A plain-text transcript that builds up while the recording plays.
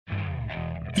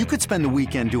You could spend the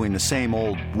weekend doing the same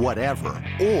old whatever,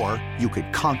 or you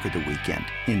could conquer the weekend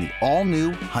in the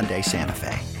all-new Hyundai Santa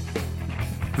Fe.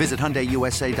 Visit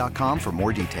HyundaiUSA.com for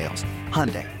more details.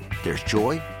 Hyundai, there's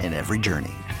joy in every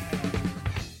journey.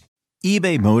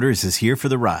 eBay Motors is here for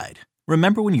the ride.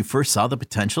 Remember when you first saw the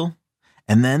potential?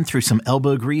 And then through some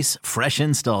elbow grease, fresh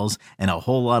installs, and a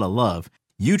whole lot of love,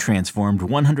 you transformed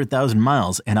 100,000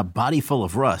 miles and a body full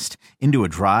of rust into a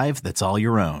drive that's all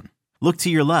your own. Look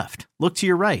to your left. Look to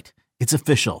your right. It's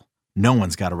official. No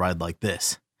one's got a ride like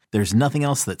this. There's nothing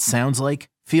else that sounds like,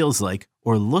 feels like,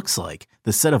 or looks like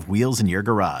the set of wheels in your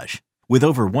garage. With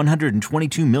over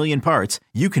 122 million parts,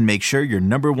 you can make sure your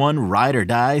number one ride or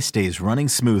die stays running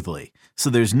smoothly.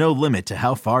 So there's no limit to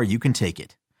how far you can take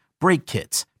it. Brake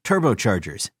kits,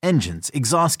 turbochargers, engines,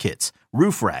 exhaust kits,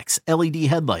 roof racks, LED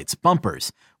headlights,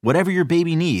 bumpers, whatever your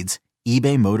baby needs,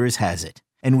 eBay Motors has it.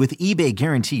 And with eBay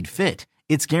Guaranteed Fit,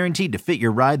 it's guaranteed to fit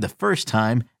your ride the first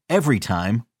time, every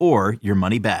time, or your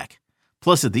money back.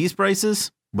 Plus, at these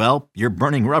prices, well, you're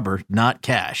burning rubber, not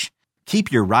cash. Keep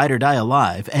your ride or die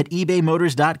alive at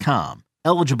ebaymotors.com.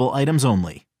 Eligible items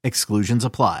only. Exclusions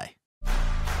apply.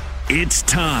 It's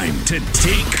time to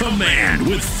take command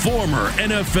with former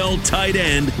NFL tight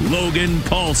end Logan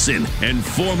Paulson and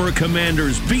former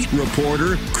Commanders beat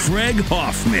reporter Craig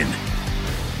Hoffman.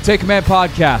 Take Command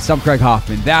Podcast. I'm Craig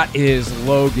Hoffman. That is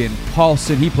Logan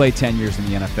Paulson. He played 10 years in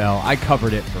the NFL. I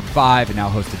covered it for 5 and now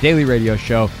host a daily radio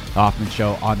show, The Hoffman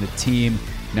Show, on the Team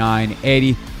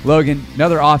 980. Logan,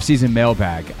 another offseason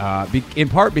mailbag, in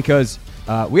part because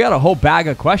we had a whole bag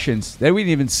of questions that we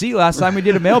didn't even see last time we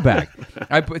did a mailbag.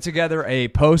 I put together a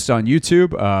post on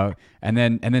YouTube and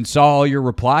then saw all your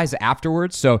replies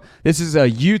afterwards. So this is a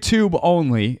YouTube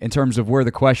only in terms of where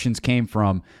the questions came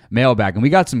from mailbag. And we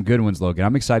got some good ones, Logan.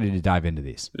 I'm excited to dive into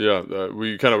these. Yeah,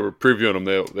 we kind of were previewing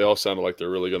them. They all sounded like they're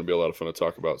really going to be a lot of fun to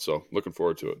talk about. So looking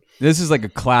forward to it. This is like a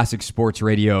classic sports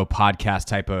radio podcast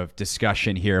type of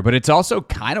discussion here, but it's also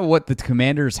kind of what the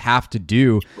Commanders have to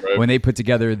do when they put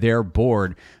together their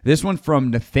board. This one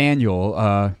from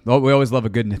Nathaniel. We always love a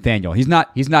good Nathaniel. He's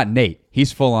not Nate.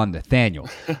 He's full on Nathaniel.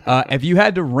 If you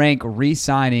had to rank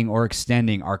re-signing or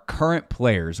extending our current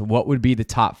players, what would be the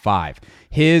top 5?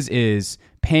 His is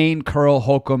Payne, Curl,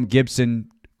 Holcomb,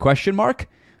 Gibson, question mark.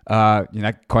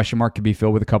 That question mark could be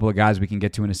filled with a couple of guys we can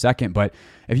get to in a second. But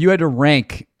if you had to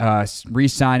rank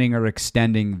re-signing or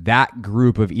extending that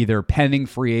group of either pending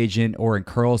free agent or, in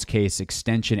Curl's case,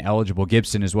 extension eligible,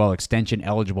 Gibson as well, extension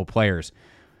eligible players,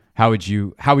 how would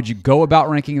you go about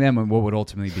ranking them, and what would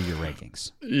ultimately be your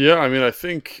rankings? Yeah, I mean, I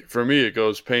think for me it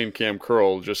goes Payne, Cam,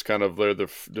 Curl, just kind of they're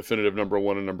the definitive number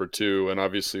 1 and number 2. And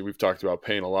obviously we've talked about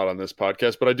Payne a lot on this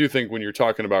podcast, but I do think when you're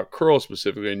talking about Curl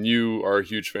specifically, and you are a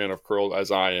huge fan of Curl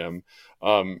as I am,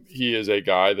 he is a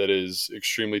guy that is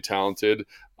extremely talented,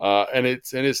 and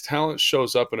his talent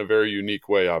shows up in a very unique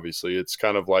way. Obviously, it's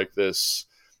kind of like this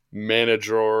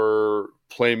manager,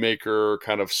 playmaker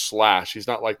kind of slash. He's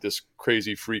not like this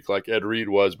crazy freak like Ed Reed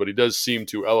was, but he does seem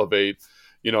to elevate,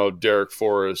 Derek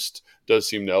Forrest, does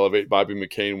seem to elevate Bobby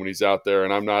McCain when he's out there.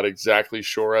 And I'm not exactly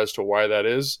sure as to why that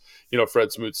is.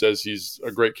 Fred Smoot says he's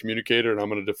a great communicator, and I'm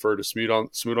going to defer to Smoot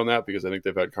on that because I think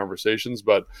they've had conversations.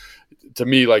 But to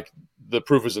me, like, the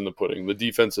proof is in the pudding. The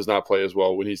defense does not play as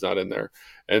well when he's not in there.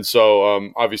 And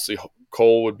so obviously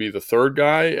Cole would be the third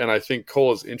guy. And I think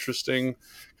Cole is interesting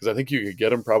because I think you could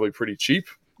get him probably pretty cheap,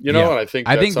 and I think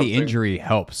the injury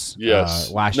helps.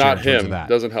 Yes. Last year, not him. That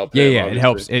Doesn't help him. Yeah, it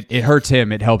helps. It hurts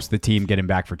him. It helps the team get him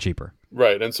back for cheaper.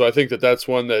 Right. And so I think that's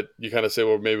one that you kind of say,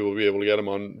 well, maybe we'll be able to get him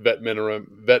on vet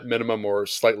minimum or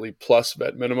slightly plus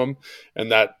vet minimum.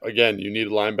 And that, again, you need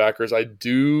linebackers. I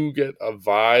do get a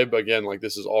vibe, again, like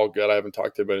this is all good. I haven't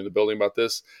talked to anybody in the building about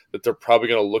this, that they're probably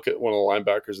going to look at one of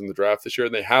the linebackers in the draft this year.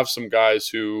 And they have some guys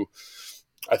who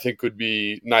I think could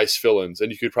be nice fill-ins,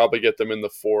 and you could probably get them in the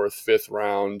 4th, 5th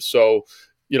round. So,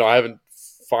 I haven't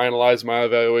finalized my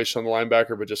evaluation on the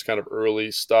linebacker, but just kind of early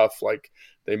stuff. Like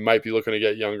they might be looking to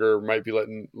get younger, might be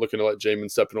looking to let Jamin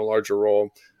step in a larger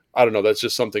role. I don't know. That's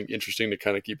just something interesting to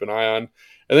kind of keep an eye on.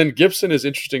 And then Gibson is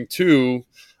interesting too.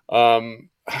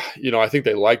 I think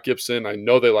they like Gibson. I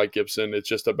know they like Gibson. It's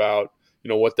just about,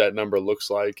 what that number looks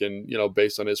like and,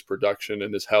 based on his production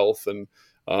and his health. And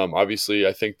obviously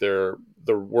I think the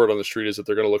word on the street is that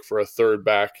they're going to look for a third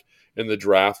back in the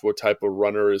draft. What type of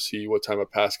runner is he? What type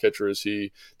of pass catcher is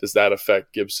he? Does that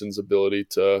affect Gibson's ability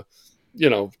to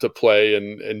play?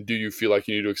 And do you feel like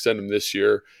you need to extend him this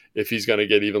year if he's going to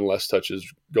get even less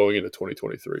touches going into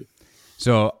 2023?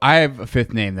 So I have a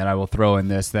 5th name that I will throw in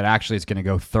this that actually is going to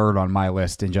go 3rd on my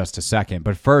list in just a second.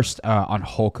 But first, on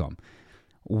Holcomb.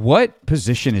 what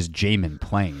position is Jamin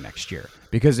playing next year?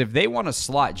 Because if they want to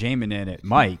slot Jamin in at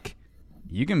Mike,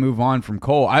 you can move on from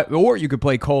Cole, or you could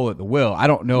play Cole at the will. I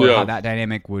don't know how that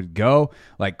dynamic would go.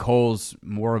 Like Cole's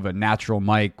more of a natural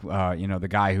Mike, the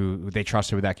guy who they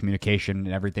trusted with that communication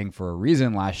and everything for a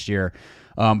reason last year.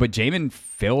 But Jamin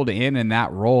filled in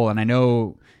that role, and I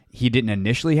know he didn't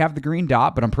initially have the green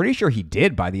dot, but I'm pretty sure he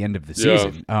did by the end of the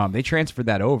season. They transferred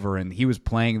that over, and he was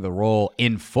playing the role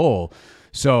in full.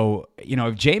 So,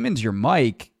 if Jamin's your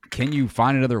Mike, can you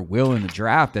find another Will in the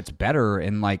draft that's better?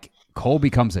 And Cole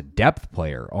becomes a depth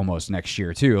player almost next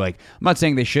year too. I'm not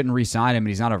saying they shouldn't re-sign him, and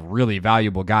he's not a really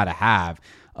valuable guy to have.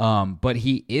 But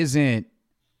he isn't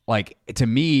to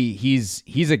me,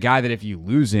 he's a guy that if you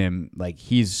lose him,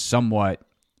 he's somewhat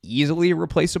easily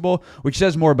replaceable, which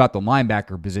says more about the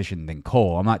linebacker position than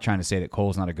Cole. I'm not trying to say that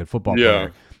Cole's not a good football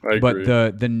player. I agree.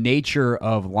 But the nature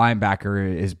of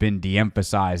linebacker has been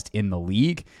de-emphasized in the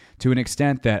league to an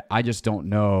extent that I just don't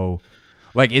know.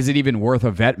 Is it even worth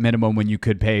a vet minimum when you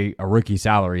could pay a rookie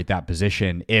salary at that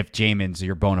position if Jamin's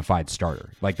your bona fide starter?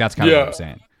 That's kind of what I'm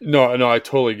saying. No, I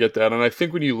totally get that. And I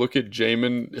think when you look at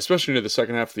Jamin, especially into the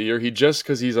second half of the year, he just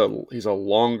because he's a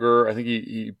longer, I think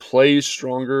he plays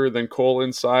stronger than Cole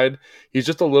inside. He's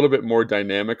just a little bit more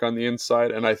dynamic on the inside.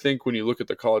 And I think when you look at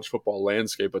the college football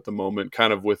landscape at the moment,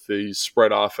 kind of with these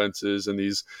spread offenses and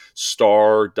these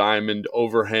star diamond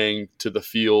overhang to the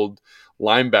field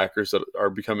linebackers that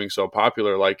are becoming so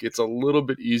popular, it's a little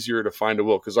bit easier to find a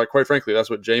Will because quite frankly,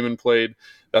 that's what Jamin played,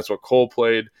 that's what Cole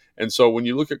played. And so when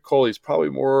you look at Cole, he's probably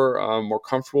more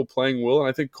comfortable playing Will. And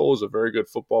I think Cole is a very good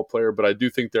football player, but I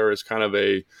do think there is kind of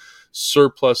a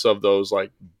surplus of those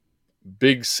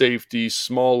big safety,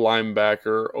 small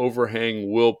linebacker,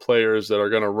 overhang Will players that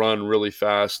are going to run really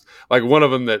fast. One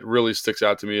of them that really sticks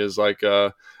out to me is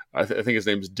I think his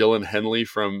name is Dylan Henley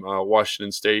from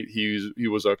Washington State. He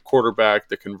was a quarterback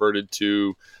that converted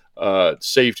to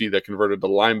safety, that converted to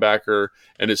linebacker,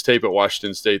 and his tape at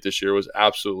Washington State this year was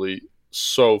absolutely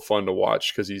so fun to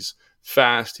watch because he's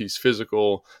fast, he's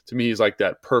physical. To me, he's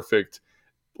that perfect.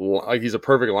 He's a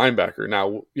perfect linebacker.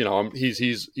 Now,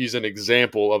 he's an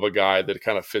example of a guy that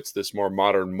kind of fits this more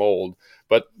modern mold.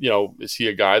 But, is he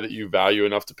a guy that you value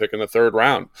enough to pick in the third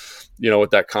round,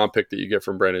 with that comp pick that you get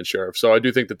from Brandon Sheriff? So I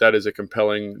do think that is a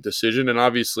compelling decision. And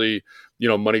obviously,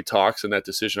 money talks, and that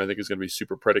decision I think is going to be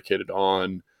super predicated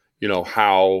on,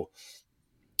 how,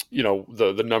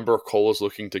 the number Cole is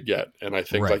looking to get. And I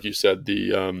think, like you said,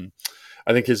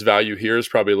 I think his value here is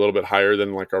probably a little bit higher than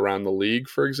around the league,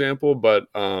 for example. But,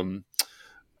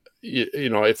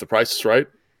 if the price is right,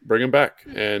 bring him back.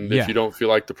 And if you don't feel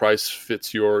like the price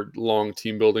fits your long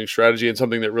team building strategy, and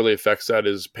something that really affects that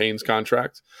is Payne's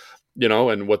contract,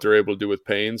 and what they're able to do with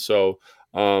Payne. So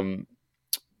in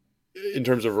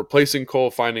terms of replacing Cole,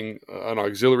 finding an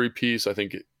auxiliary piece, I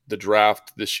think the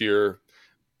draft this year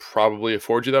probably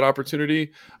affords you that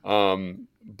opportunity.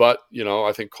 But,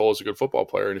 I think Cole is a good football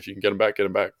player, and if you can get him back, get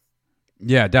him back.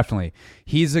 Yeah, definitely.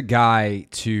 He's a guy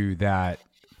too that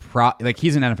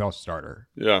he's an NFL starter.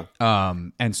 Yeah.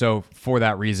 And so for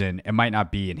that reason, it might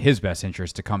not be in his best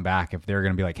interest to come back if they're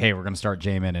going to be hey, we're going to start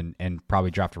Jamin and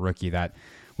probably draft a rookie that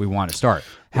we want to start.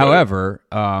 Right. However,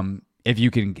 if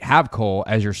you can have Cole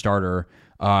as your starter,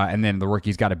 and then the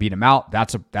rookie's got to beat him out,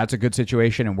 that's a good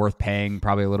situation and worth paying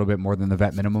probably a little bit more than the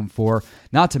vet minimum for.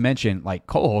 Not to mention,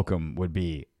 Cole Holcomb would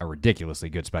be a ridiculously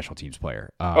good special teams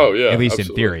player. At least absolutely.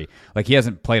 In theory. He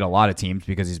hasn't played a lot of teams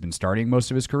because he's been starting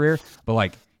most of his career,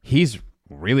 but he's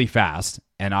really fast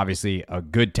and obviously a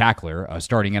good tackler, a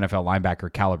starting NFL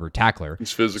linebacker caliber tackler.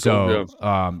 He's physical.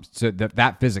 So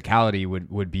that physicality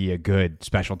would be a good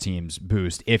special teams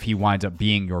boost if he winds up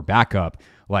being your backup.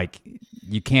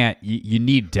 You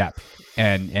need depth.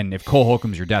 And if Cole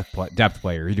Holcomb's your depth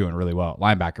player, you're doing really well at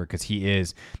linebacker because he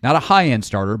is not a high-end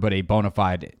starter, but a bona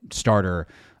fide starter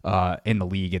in the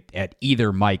league at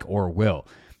either Mike or Will.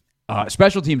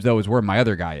 Special teams, though, is where my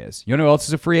other guy is. You know who else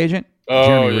is a free agent?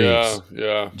 Jeremy Reeves.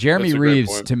 Yeah. Jeremy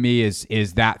Reeves, to me,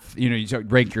 is that, you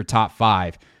rank your top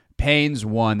five. Payne's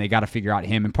one, they got to figure out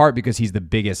him in part because he's the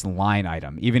biggest line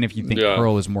item. Even if you think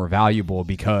Curl is more valuable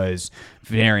because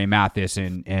Vaneri Mathis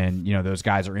and those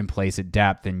guys are in place at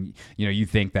depth, and you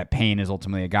think that Payne is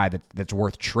ultimately a guy that's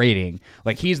worth trading.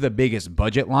 He's the biggest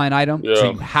budget line item,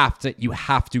 so you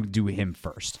have to do him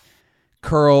first.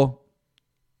 Curl,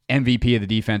 MVP of the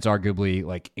defense,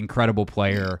 arguably incredible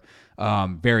player.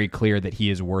 Very clear that he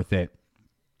is worth it.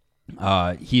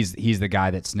 He's the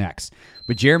guy that's next.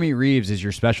 But Jeremy Reeves is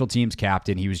your special teams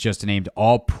captain. He was just named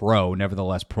All-Pro,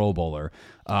 nevertheless Pro Bowler.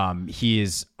 He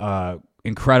is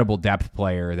incredible depth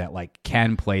player that like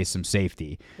can play some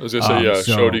safety. I was gonna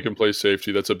say, showed he can play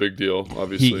safety. That's a big deal,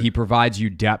 obviously. He provides you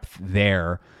depth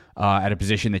there at a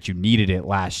position that you needed it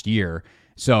last year.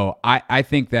 So I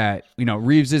think that,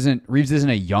 Reeves isn't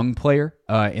a young player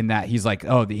in that he's like,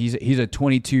 he's a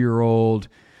 22-year-old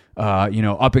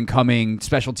up and coming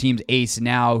special teams ace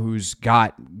now who's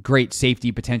got great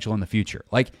safety potential in the future.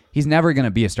 Like, he's never going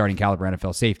to be a starting caliber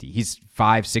NFL safety. He's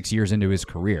 5-6 years into his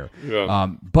career.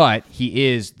 Yeah. But he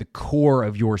is the core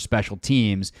of your special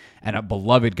teams and a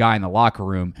beloved guy in the locker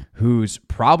room who's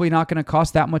probably not going to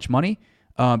cost that much money.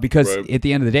 Because at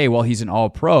the end of the day, while he's an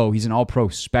all-pro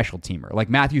special teamer. Like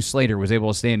Matthew Slater was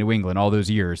able to stay in New England all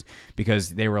those years because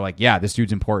they were like, yeah, this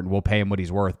dude's important. We'll pay him what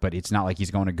he's worth, but it's not like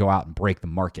he's going to go out and break the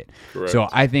market. Correct. So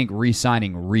I think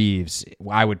re-signing Reeves,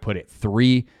 I would put it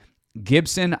 3.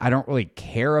 Gibson, I don't really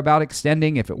care about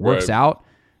extending. If it works out,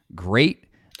 great.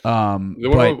 But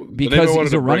because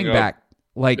he's a running back,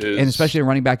 and especially a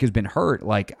running back who's been hurt,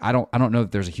 like I don't know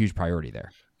that there's a huge priority there.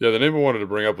 Yeah, the name I wanted to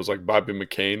bring up was like Bobby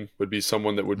McCain would be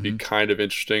someone that would be kind of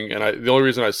interesting. And the only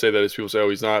reason I say that is people say, oh,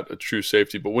 he's not a true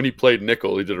safety. But when he played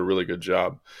nickel, he did a really good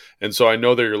job. And so I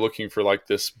know that you're looking for like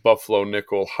this Buffalo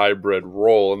nickel hybrid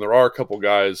role. And there are a couple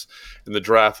guys in the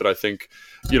draft that I think,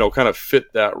 kind of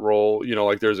fit that role.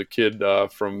 Like there's a kid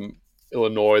from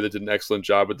Illinois that did an excellent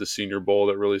job at the Senior Bowl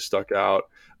that really stuck out.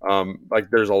 Like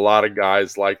there's a lot of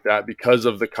guys like that because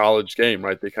of the college game,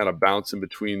 right? They kind of bounce in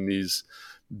between these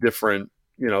different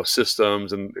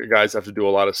systems, and guys have to do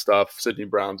a lot of stuff. Sidney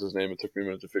Brown's his name. It took me a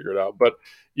minute to figure it out. But,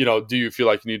 do you feel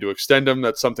like you need to extend him?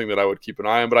 That's something that I would keep an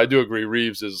eye on. But I do agree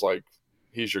Reeves is like,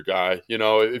 he's your guy.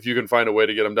 If you can find a way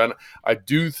to get him done. I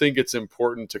do think it's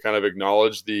important to kind of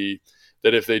acknowledge that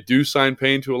if they do sign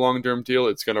Payne to a long-term deal,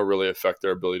 it's going to really affect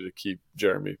their ability to keep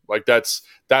Jeremy. Like that's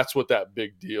what that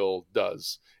big deal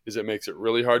does, is it makes it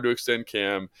really hard to extend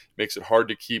Cam, makes it hard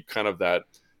to keep kind of that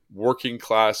working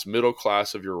class, middle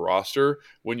class of your roster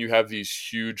when you have these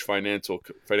huge financial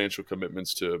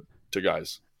commitments to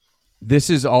guys. This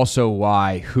is also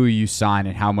why who you sign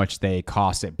and how much they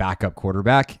cost at backup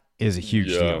quarterback is a huge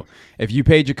deal. If you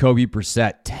pay Jacoby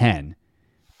Brissett 10,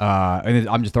 and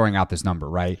I'm just throwing out this number,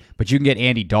 right? But you can get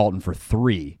Andy Dalton for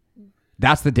 3.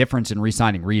 That's the difference in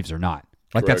re-signing Reeves or not.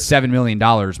 Like Correct. that $7 million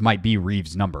might be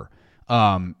Reeves' number.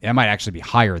 It might actually be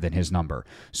higher than his number.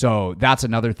 So that's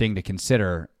another thing to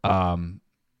consider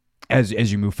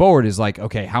as you move forward is like,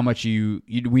 okay, how much we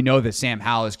know that Sam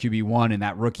Howell is QB1 and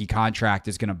that rookie contract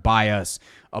is going to buy us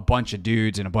a bunch of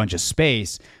dudes and a bunch of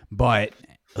space, but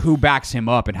who backs him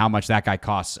up and how much that guy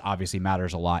costs obviously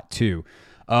matters a lot too.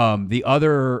 The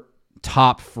other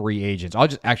top free agents,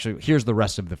 here's the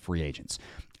rest of the free agents.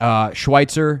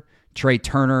 Schweitzer, Trey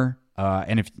Turner,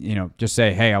 and if, just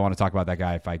say, hey, I want to talk about that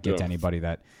guy if I get to anybody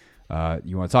that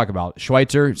you want to talk about.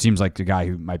 Schweitzer seems like the guy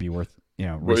who might be worth,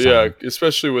 well,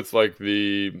 especially with like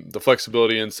the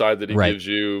flexibility inside that he gives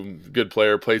you. Good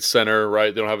player, plays center,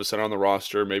 right? They don't have a center on the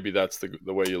roster. Maybe that's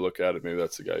the way you look at it. Maybe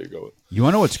that's the guy you go with. You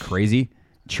want to know what's crazy?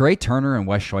 Trey Turner and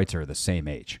Wes Schweitzer are the same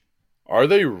age. Are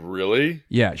they really?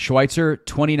 Yeah, Schweitzer,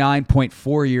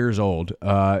 29.4 years old.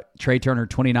 Trey Turner,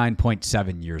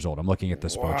 29.7 years old. I'm looking at the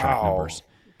Spotrac numbers.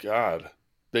 God.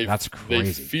 That's crazy.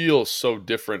 They feel so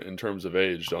different in terms of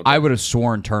age, don't they? I would have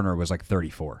sworn Turner was like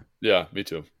 34. Yeah, me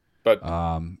too. But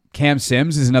Cam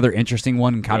Sims is another interesting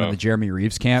one in kind of the Jeremy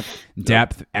Reeves camp.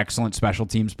 Depth, excellent special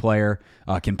teams player,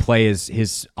 can play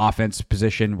his offense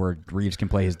position where Reeves can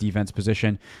play his defense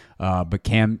position. But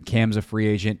Cam's a free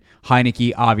agent.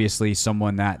 Heineke, obviously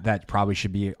someone that probably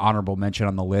should be honorable mention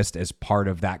on the list as part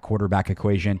of that quarterback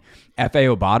equation. F.A.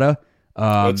 Obata.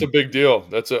 That's a big deal.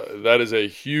 That is a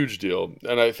huge deal.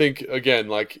 And I think, again,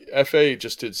 like FA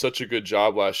just did such a good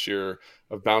job last year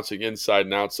of bouncing inside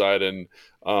and outside. And,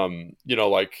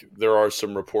 like there are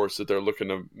some reports that they're looking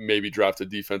to maybe draft a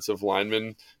defensive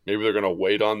lineman. Maybe they're going to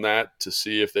wait on that to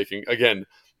see if they can, again,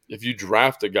 if you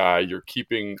draft a guy, you're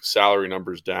keeping salary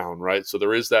numbers down, right? So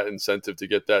there is that incentive to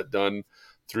get that done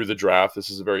through the draft. This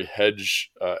is a very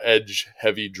edge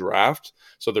heavy draft.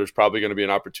 So there's probably going to be an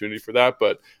opportunity for that.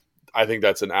 But I think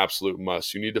that's an absolute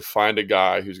must. You need to find a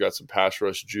guy who's got some pass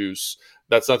rush juice.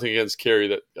 That's nothing against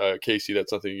Casey.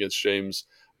 That's nothing against James.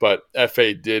 But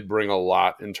FA did bring a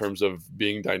lot in terms of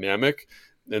being dynamic.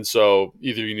 And so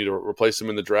either you need to replace him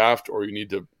in the draft or you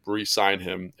need to re-sign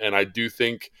him. And I do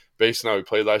think based on how he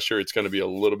played last year, it's going to be a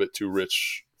little bit too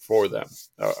rich for them.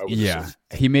 I would assume.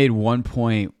 He made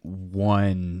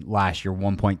 1.1 last year,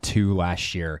 1.2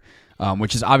 last year,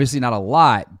 which is obviously not a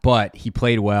lot, but he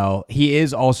played well. He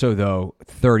is also, though,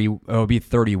 30. It'll be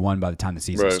 31 by the time the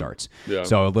season starts. Yeah.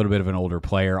 So a little bit of an older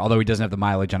player, although he doesn't have the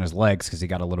mileage on his legs because he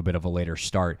got a little bit of a later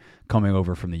start coming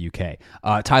over from the UK.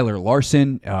 Tyler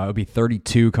Larson, will be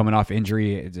 32 coming off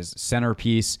injury. It's his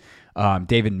centerpiece.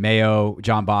 David Mayo,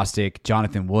 John Bostic,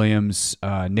 Jonathan Williams,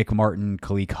 Nick Martin,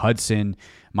 Khaleke Hudson,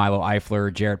 Milo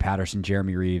Eifler, Jarrett Patterson,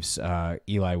 Jeremy Reeves,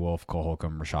 Eli Wolf, Cole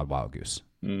Holcomb, Rashad Wildgoose.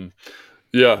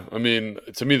 Yeah, I mean,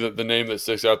 to me, the name that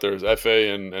sticks out there is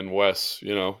F.A. and Wes,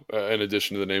 in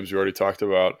addition to the names we already talked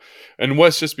about. And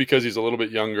Wes, just because he's a little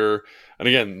bit younger. And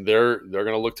again, they're going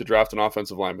to look to draft an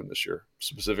offensive lineman this year,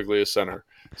 specifically a center.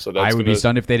 So that's I would be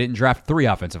stunned if they didn't draft 3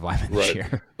 offensive linemen this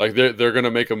year. Like they're going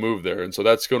to make a move there. And so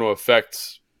that's going to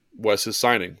affect Wes's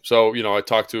signing. So,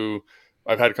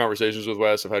 I've had conversations with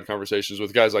Wes. I've had conversations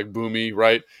with guys like Boomy,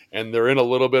 right? And they're in a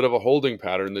little bit of a holding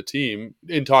pattern, the team,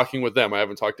 in talking with them. I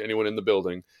haven't talked to anyone in the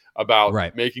building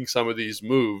about making some of these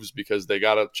moves because they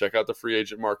got to check out the free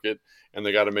agent market and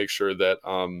they got to make sure that,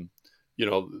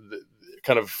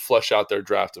 kind of flesh out their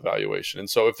draft evaluation. And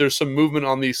so if there's some movement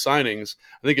on these signings,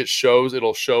 I think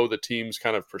it'll show the team's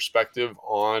kind of perspective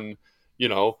on,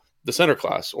 the center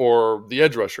class or the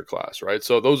edge rusher class, right?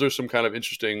 So those are some kind of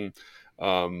interesting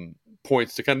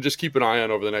points to kind of just keep an eye on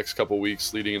over the next couple of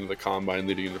weeks leading into the combine,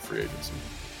 leading into free agency.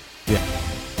 Yeah.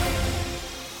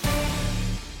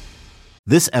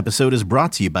 This episode is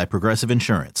brought to you by Progressive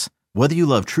Insurance. Whether you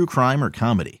love true crime or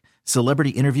comedy, celebrity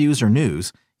interviews or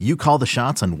news, you call the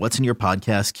shots on what's in your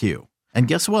podcast queue. And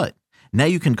guess what? Now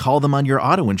you can call them on your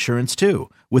auto insurance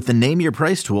too with the Name Your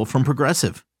Price tool from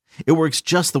Progressive. It works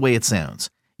just the way it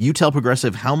sounds. You tell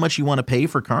Progressive how much you want to pay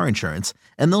for car insurance,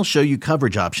 and they'll show you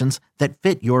coverage options that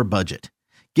fit your budget.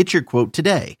 Get your quote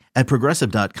today at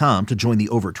Progressive.com to join the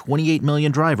over 28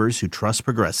 million drivers who trust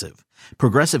Progressive.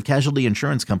 Progressive Casualty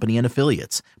Insurance Company and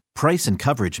Affiliates. Price and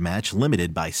coverage match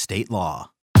limited by state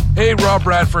law. Hey, Rob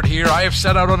Bradford here. I have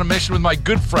set out on a mission with my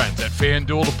good friends at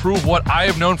FanDuel to prove what I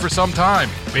have known for some time.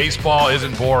 Baseball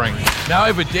isn't boring. Now I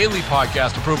have a daily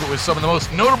podcast to prove it with some of the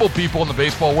most notable people in the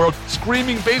baseball world,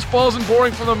 screaming baseball isn't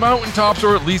boring from the mountaintops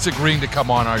or at least agreeing to come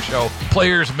on our show.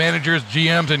 Players, managers,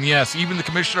 GMs, and yes, even the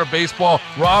commissioner of baseball,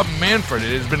 Rob Manfred.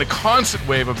 It has been a constant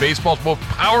wave of baseball's most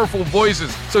powerful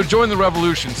voices. So join the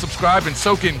revolution. Subscribe and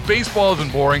soak in Baseball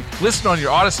Isn't Boring. Listen on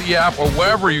your Odyssey app or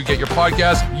wherever you get your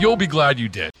podcast. You'll be glad you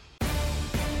did.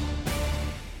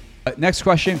 Next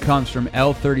question comes from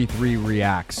L33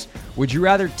 Reacts. Would you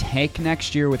rather tank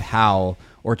next year with Howell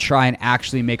or try and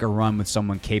actually make a run with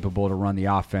someone capable to run the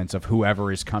offense of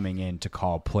whoever is coming in to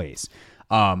call plays?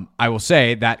 I will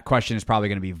say that question is probably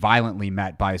going to be violently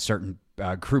met by a certain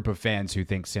group of fans who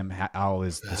think Sam Howell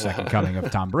is the second coming of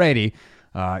Tom Brady.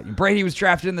 Brady was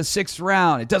drafted in the 6th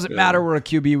round. It doesn't matter where a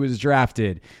QB was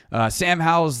drafted. Sam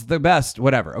Howell's the best,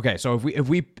 whatever. Okay, so if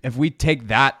we take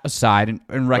that aside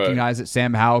and recognize that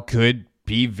Sam Howell could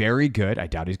be very good, I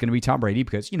doubt he's going to be Tom Brady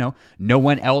because no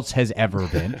one else has ever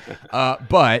been.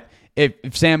 But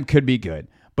if Sam could be good,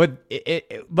 but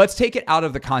let's take it out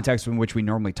of the context in which we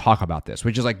normally talk about this,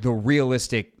 which is like the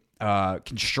realistic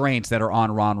constraints that are on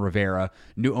Ron Rivera,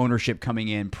 new ownership coming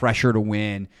in, pressure to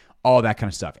win, all that kind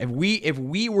of stuff. If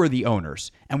we were the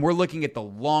owners and we're looking at the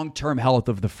long-term health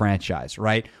of the franchise,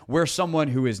 right? We're someone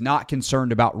who is not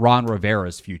concerned about Ron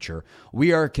Rivera's future.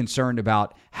 We are concerned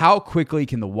about how quickly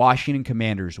can the Washington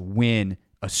Commanders win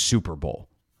a Super Bowl.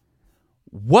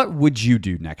 What would you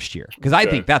do next year? Because I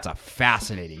think that's a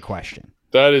fascinating question.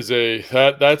 That's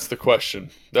the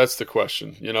question. That's the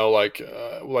question.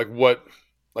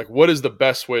 What is the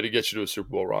best way to get you to a Super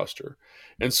Bowl roster?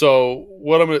 And so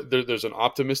there's an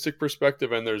optimistic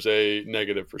perspective and there's a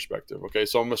negative perspective. Okay.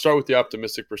 So I'm going to start with the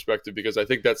optimistic perspective because I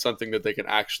think that's something that they can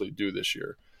actually do this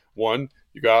year. One,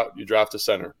 you draft a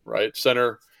center, right?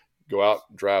 Center, go out,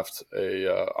 draft a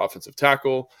offensive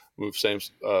tackle, move Sam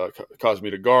Cosmi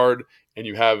to guard, and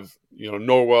you have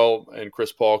Norwell and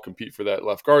Chris Paul compete for that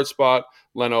left guard spot.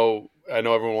 Leno, I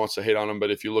know everyone wants to hate on him,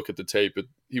 but if you look at the tape,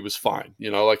 he was fine.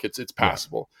 It's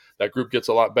passable. Yeah. That group gets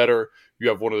a lot better. You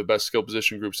have one of the best skill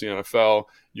position groups in the NFL.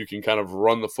 You can kind of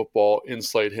run the football,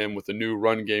 insulate him with a new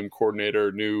run game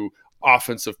coordinator, new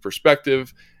offensive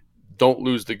perspective. Don't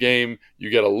lose the game. You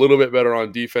get a little bit better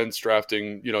on defense,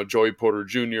 drafting Joey Porter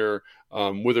Jr.,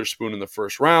 Witherspoon in the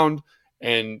 1st round,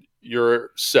 and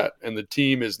you're set. And the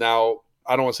team is now,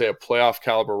 I don't want to say a playoff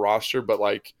caliber roster, but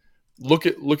look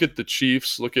at the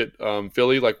Chiefs, look at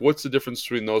Philly. What's the difference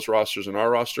between those rosters and our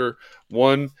roster?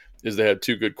 One is they had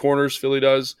 2 good corners, Philly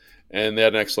does, and they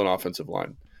had an excellent offensive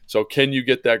line. So can you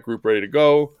get that group ready to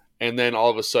go And then all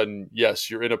of a sudden, yes,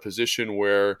 you're in a position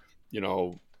where,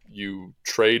 you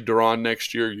trade Duran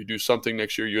next year, you do something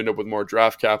next year, you end up with more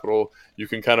draft capital. You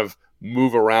can kind of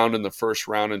move around in the first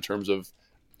round in terms of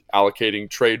allocating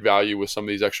trade value with some of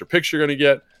these extra picks you're going to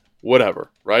get,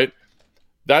 whatever, right?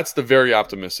 That's the very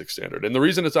optimistic standard. And the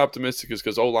reason it's optimistic is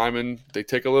because linemen, they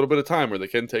take a little bit of time, or they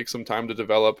can take some time to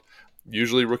develop.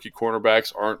 Usually rookie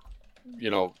cornerbacks aren't,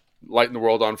 lighting the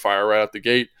world on fire right out the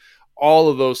gate. All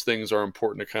of those things are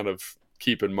important to kind of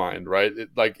keep in mind, right?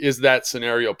 Is that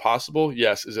scenario possible?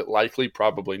 Yes. Is it likely?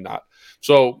 Probably not.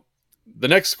 So the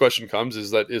next question comes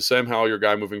is Sam Howell your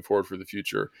guy moving forward for the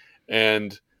future?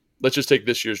 And let's just take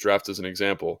this year's draft as an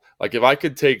example. Like, if I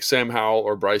could take Sam Howell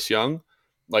or Bryce Young,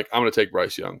 I'm going to take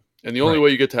Bryce Young. And the only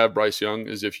way you get to have Bryce Young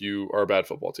is if you are a bad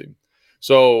football team.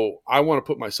 So I want to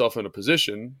put myself in a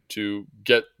position to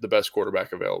get the best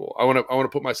quarterback available. I want to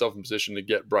put myself in a position to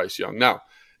get Bryce Young. Now,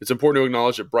 it's important to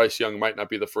acknowledge that Bryce Young might not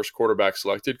be the first quarterback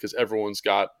selected because everyone's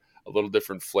got a little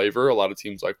different flavor. A lot of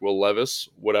teams like Will Levis,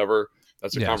 whatever.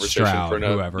 That's a conversation Stroud, for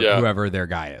whoever their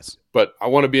guy is. But I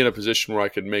want to be in a position where I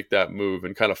can make that move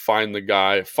and kind of find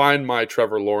my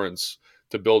Trevor Lawrence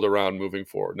to build around moving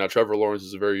forward. Now, Trevor Lawrence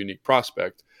is a very unique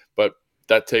prospect, but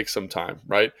that takes some time,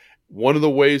 right? One of the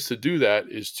ways to do that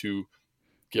is to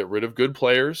get rid of good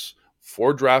players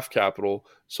for draft capital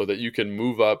so that you can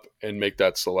move up and make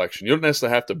that selection. You don't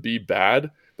necessarily have to be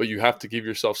bad, but you have to give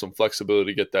yourself some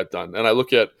flexibility to get that done. And I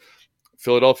look at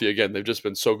Philadelphia, again, they've just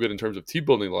been so good in terms of team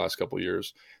building the last couple of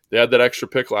years. They had that extra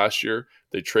pick last year.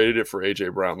 They traded it for A.J.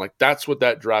 Brown. That's what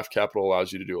that draft capital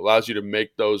allows you to do. It allows you to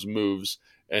make those moves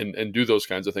and do those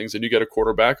kinds of things. And you get a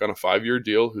quarterback on a 5-year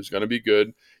deal who's going to be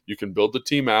good. You can build the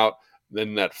team out.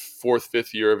 Then that 4th,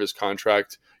 5th year of his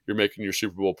contract, you're making your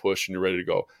Super Bowl push and you're ready to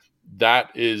go. That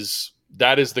is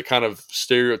the kind of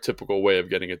stereotypical way of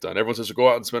getting it done. Everyone says to go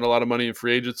out and spend a lot of money in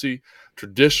free agency.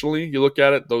 Traditionally, you look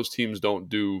at it, those teams don't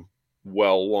do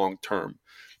well long term.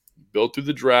 Build through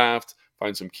the draft,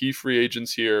 find some key free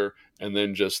agents here, and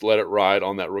then just let it ride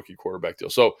on that rookie quarterback deal.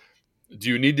 So do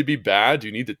you need to be bad? Do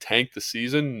you need to tank the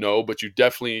season? No, but you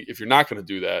definitely, if you're not going to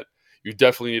do that, you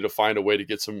definitely need to find a way to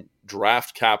get some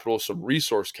draft capital, some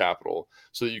resource capital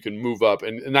so that you can move up.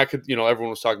 And that could, everyone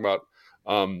was talking about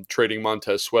trading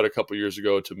Montez Sweat a couple years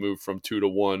ago to move from 2 to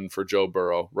 1 for Joe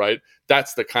Burrow, right?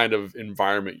 That's the kind of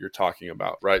environment you're talking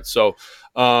about, right? So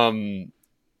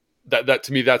that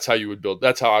to me, that's how you would build.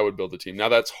 That's how I would build a team. Now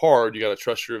that's hard. You got to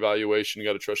trust your evaluation. You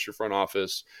got to trust your front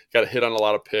office. You got to hit on a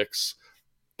lot of picks.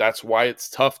 That's why it's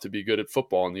tough to be good at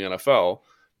football in the NFL.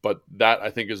 But that,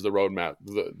 I think, is the roadmap,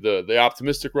 the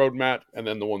optimistic roadmap, and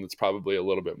then the one that's probably a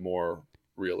little bit more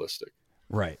realistic.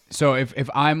 Right. So if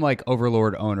I'm like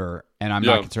overlord owner and I'm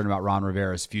not concerned about Ron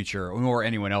Rivera's future or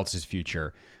anyone else's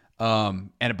future, but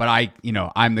I'm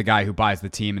the guy who buys the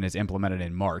team and is implemented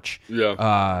in March.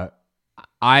 Yeah.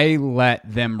 I let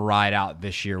them ride out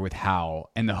this year with Howell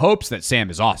in the hopes that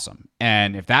Sam is awesome.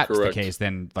 And if that's the case,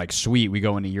 then sweet, we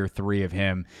go into year 3 of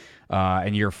him.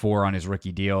 And year 4 on his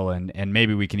rookie deal, and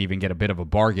maybe we can even get a bit of a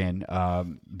bargain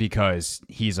because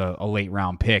he's a late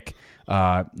round pick,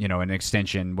 an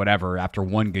extension, whatever. After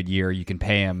one good year, you can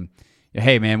pay him,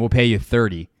 hey man, we'll pay you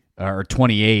 30 or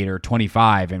 28 or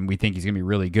 25, and we think he's gonna be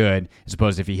really good. As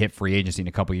opposed to if he hit free agency in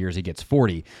a couple of years, he gets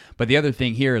 40. But the other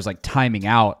thing here is timing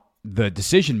out the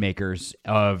decision makers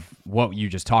of what you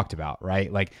just talked about,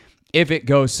 right? If it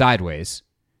goes sideways,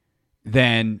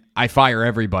 then I fire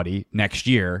everybody next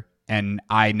year. And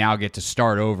I now get to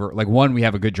start over. 1, we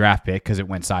have a good draft pick because it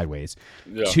went sideways.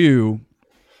 Yeah. 2,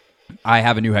 I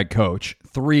have a new head coach.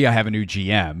 3, I have a new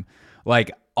GM.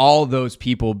 All those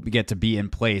people get to be in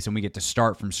place, and we get to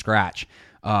start from scratch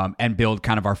and build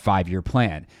kind of our 5-year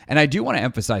plan. And I do want to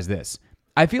emphasize this.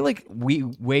 I feel like we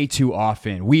way too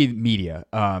often, we media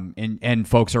and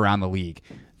folks around the league,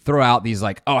 throw out these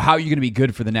how are you going to be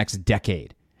good for the next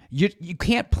decade? You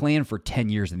can't plan for 10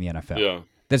 years in the NFL. Yeah.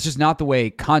 That's just not the way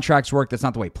contracts work. That's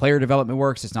not the way player development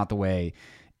works. It's not the way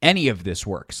any of this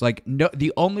works.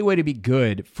 The only way to be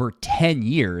good for 10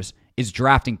 years is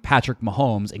drafting Patrick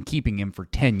Mahomes and keeping him for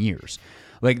 10 years.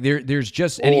 There's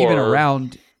just, and even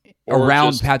around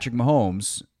Patrick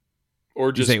Mahomes,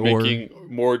 or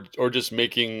just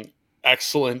making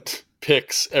excellent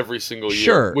picks every single year,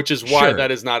 sure, which is why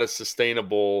that is not as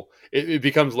sustainable. It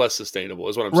becomes less sustainable,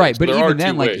 is what I'm saying. Right, so but even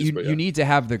then, you need to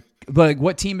have the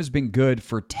what team has been good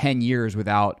for 10 years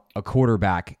without a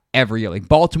quarterback every year?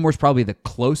 Baltimore's probably the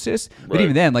closest, but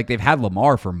even then, they've had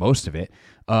Lamar for most of it.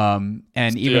 And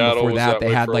even Seattle before was that, that they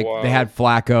way had for a while. they had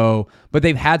Flacco, but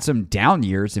they've had some down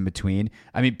years in between.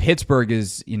 I mean, Pittsburgh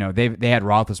is, they had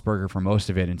Roethlisberger for most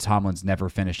of it, and Tomlin's never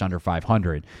finished under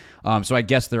 500. So I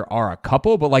guess there are a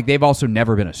couple, but like they've also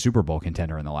never been a Super Bowl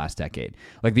contender in the last decade.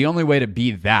 Like the only way to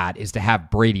be that is to have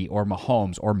Brady or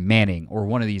Mahomes or Manning or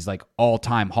one of these like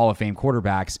all-time Hall of Fame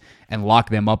quarterbacks and lock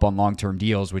them up on long-term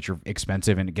deals, which are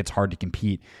expensive and it gets hard to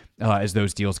compete as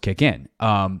those deals kick in.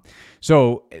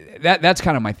 So that's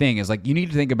kind of my thing is like you need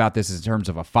to think about this in terms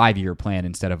of a 5-year plan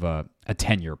instead of a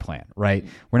 10-year plan, right?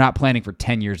 We're not planning for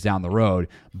 10 years down the road,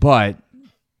 but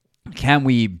can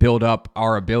we build up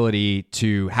our ability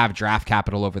to have draft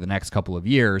capital over the next couple of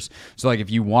years? So like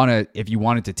if you wanted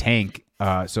to tank,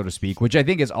 so to speak, which I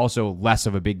think is also less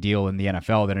of a big deal in the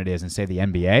NFL than it is in say the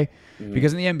NBA,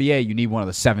 because in the NBA you need one of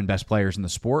the 7 best players in the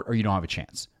sport or you don't have a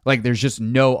chance. Like there's just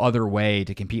no other way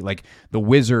to compete. Like the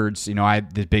Wizards, I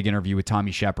had this big interview with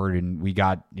Tommy Shepard and we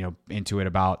got, into it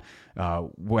about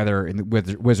whether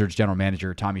Wizards general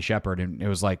manager Tommy Shepard, and it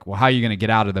was like, well, how are you going to get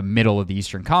out of the middle of the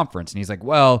Eastern Conference? And he's like,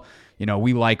 well,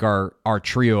 we like our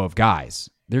trio of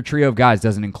guys. Their trio of guys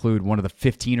doesn't include one of the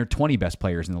 15 or 20 best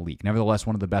players in the league. Nevertheless,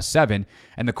 one of the best 7.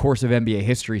 And the course of NBA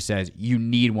history says you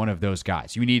need one of those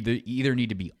guys. You either need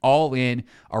to be all in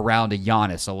around a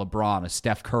Giannis, a LeBron, a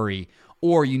Steph Curry,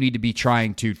 or you need to be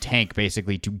trying to tank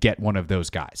basically to get one of those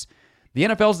guys. The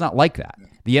NFL is not like that.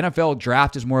 The NFL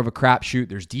draft is more of a crapshoot.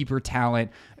 There's deeper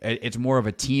talent. It's more of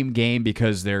a team game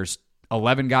because there's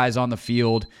 11 guys on the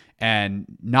field and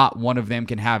not one of them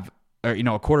can have, or,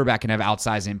 a quarterback can have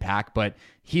outsized impact, but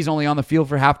he's only on the field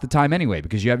for half the time anyway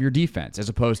because you have your defense as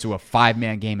opposed to a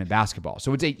 5-man game in basketball.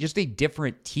 So it's just a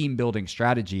different team building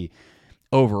strategy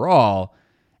overall.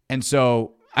 And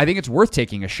so I think it's worth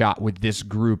taking a shot with this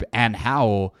group and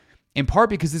Howell, in part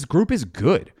because this group is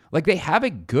good. Like they have a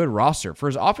good roster. For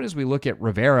as often as we look at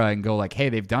Rivera and go like, hey,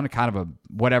 they've done a kind of a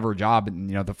whatever job and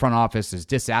the front office is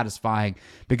dissatisfying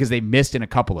because they missed in a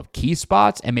couple of key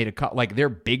spots and made like their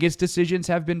biggest decisions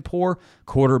have been poor.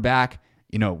 Quarterback,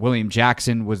 William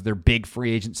Jackson was their big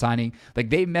free agent signing. Like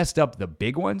they messed up the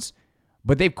big ones,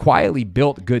 but they've quietly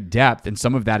built good depth, and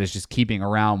some of that is just keeping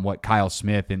around what Kyle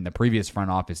Smith and the previous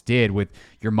front office did with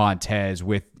your Montez,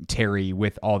 with Terry,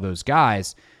 with all those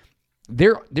guys.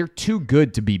 They're too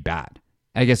good to be bad,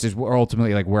 I guess is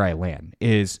ultimately like where I land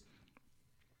is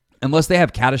unless they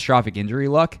have catastrophic injury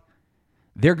luck,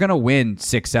 they're going to win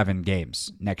 6-7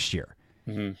 games next year,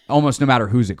 almost no matter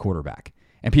who's at quarterback.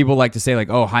 And people like to say like,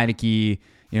 oh, Heineke,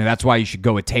 that's why you should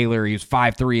go with Taylor. He was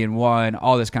 5-3-1,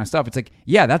 all this kind of stuff. It's like,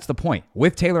 yeah, that's the point.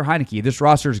 With Taylor Heineke, this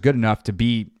roster is good enough to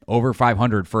be over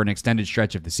 500 for an extended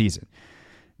stretch of the season.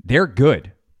 They're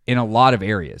good in a lot of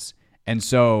areas. And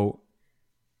so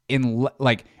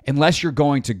unless you're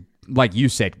going to, like you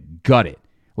said, gut it.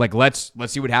 Like let's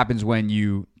see what happens when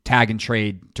you tag and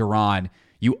trade Duran.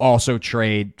 You also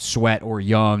trade Sweat or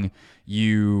Young.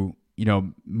 You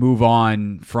move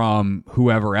on from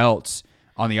whoever else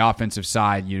on the offensive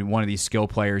side. One of these skill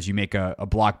players. You make a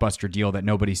blockbuster deal that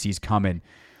nobody sees coming.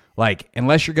 Like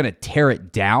unless you're going to tear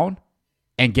it down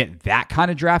and get that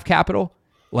kind of draft capital,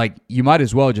 like you might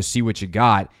as well just see what you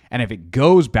got. And if it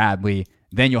goes badly,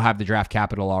 then you'll have the draft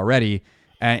capital already.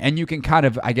 And you can kind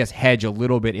of, I guess, hedge a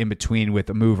little bit in between with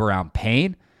a move around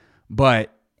Payne,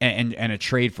 but and a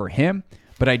trade for him.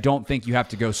 But I don't think you have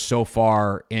to go so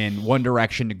far in one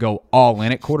direction to go all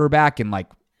in at quarterback and like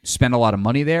spend a lot of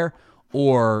money there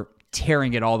or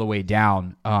tearing it all the way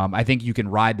down. I think you can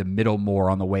ride the middle more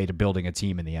on the way to building a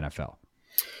team in the NFL.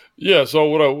 Yeah, so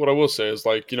what I will say is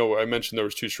like, I mentioned there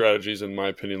was 2 strategies in my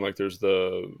opinion. Like there's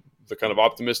the kind of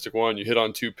optimistic one. You hit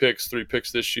on 2 picks, 3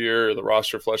 picks this year, the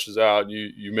roster fleshes out,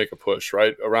 you make a push,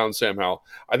 right, around Sam Howell.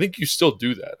 I think you still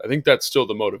do that. I think that's still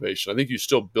the motivation. I think you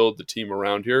still build the team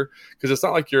around here because it's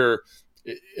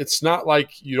not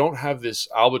like you don't have this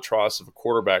albatross of a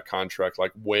quarterback contract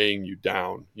like weighing you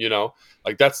down,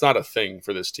 Like that's not a thing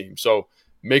for this team. So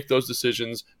make those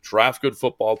decisions, draft good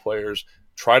football players,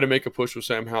 try to make a push with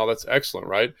Sam Howell. That's excellent,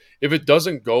 right? If it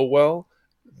doesn't go well,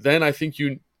 then I think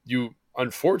you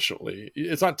unfortunately,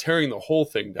 it's not tearing the whole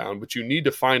thing down, but you need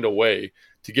to find a way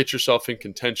to get yourself in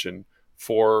contention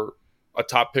for a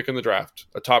top pick in the draft,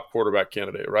 a top quarterback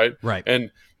candidate, right? Right. And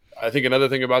I think another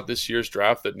thing about this year's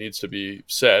draft that needs to be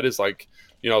said is like,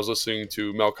 I was listening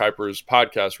to Mel Kiper's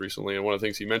podcast recently, and one of the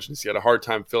things he mentioned is he had a hard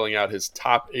time filling out his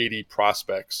top 80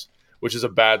 prospects, which is a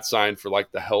bad sign for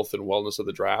like the health and wellness of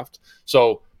the draft.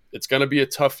 So it's going to be a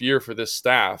tough year for this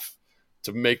staff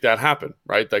to make that happen,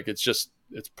 right? Like it's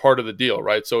part of the deal,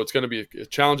 right? So it's going to be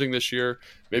challenging this year.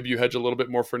 Maybe you hedge a little bit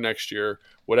more for next year,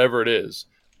 whatever it is.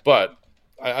 But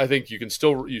I think you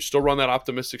still run that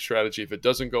optimistic strategy. If it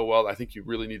doesn't go well, I think you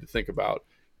really need to think about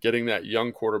getting that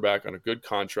young quarterback on a good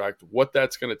contract, what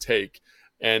that's going to take.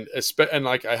 And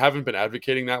like, I haven't been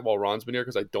advocating that while Ron's been here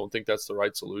because I don't think that's the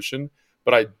right solution.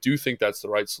 But I do think that's the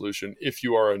right solution if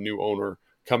you are a new owner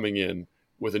coming in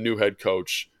with a new head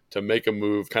coach to make a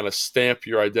move, kind of stamp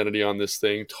your identity on this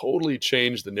thing, totally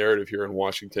change the narrative here in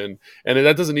Washington. And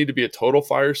that doesn't need to be a total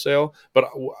fire sale, but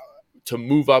to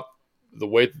move up the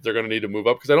way that they're going to need to move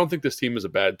up, because I don't think this team is a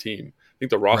bad team. I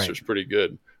think the roster's pretty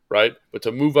good, right? But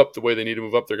to move up the way they need to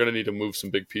move up, they're going to need to move some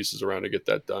big pieces around to get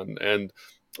that done. And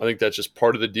I think that's just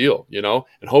part of the deal, you know?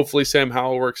 And hopefully Sam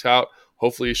Howell works out.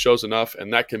 Hopefully he shows enough,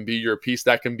 and that can be your piece.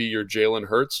 That can be your Jalen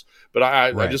Hurts. But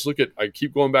I just I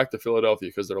keep going back to Philadelphia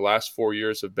because their last 4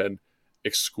 years have been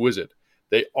exquisite.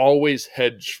 They always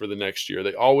hedged for the next year.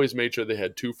 They always made sure they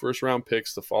had 2 first-round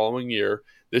picks the following year.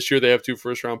 This year they have 2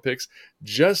 first-round picks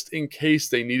just in case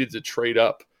they needed to trade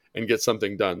up and get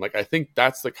something done. Like, I think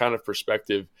that's the kind of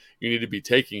perspective you need to be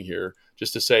taking here,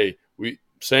 just to say, we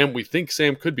think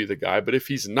Sam could be the guy, but if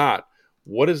he's not,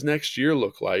 what does next year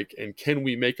look like, and can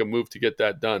we make a move to get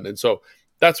that done? And so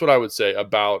that's what I would say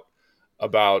about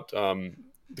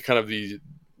the kind of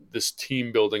this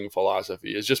team building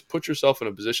philosophy is just put yourself in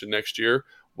a position next year,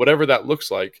 whatever that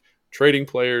looks like, trading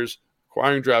players,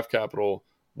 acquiring draft capital,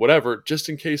 whatever, just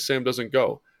in case Sam doesn't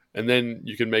go. And then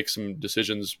you can make some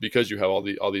decisions because you have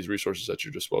all these resources at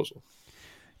your disposal.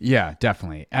 Yeah,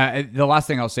 definitely. The last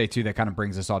thing I'll say, too, that kind of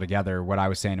brings this all together, what I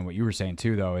was saying and what you were saying,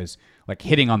 too, though, is like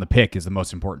hitting on the pick is the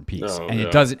most important piece.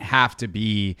 It doesn't have to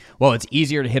be, well, it's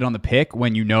easier to hit on the pick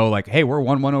when you know, like, hey, we're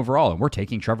 1-1 overall and we're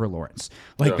taking Trevor Lawrence.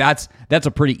 Like, that's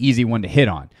a pretty easy one to hit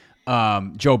on.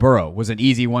 Joe Burrow was an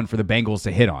easy one for the Bengals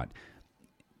to hit on.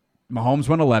 Mahomes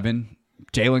went 11.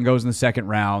 Jalen goes in the second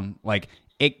round. Like,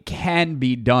 it can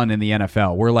be done in the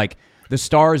NFL. We're like the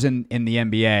stars in the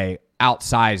NBA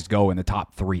outsized go in the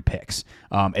top 3 picks.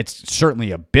 It's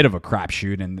certainly a bit of a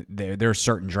crapshoot, and there's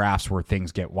certain drafts where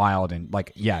things get wild. And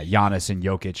like, yeah, Giannis and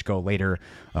Jokic go later.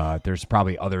 There's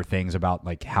probably other things about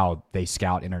like how they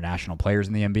scout international players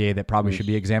in the NBA that probably should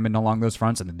be examined along those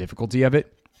fronts and the difficulty of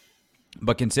it.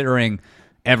 But considering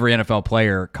every NFL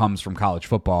player comes from college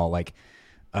football, like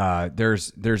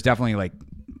there's definitely like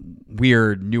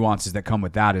weird nuances that come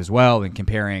with that as well, and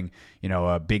comparing, you know,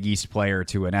 a Big East player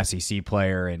to an SEC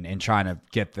player and trying to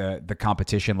get the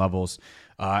competition levels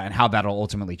and how that'll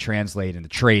ultimately translate in the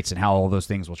traits and how all those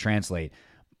things will translate.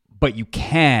 But you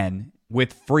can,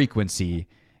 with frequency,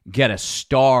 get a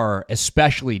star,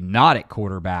 especially not at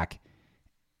quarterback,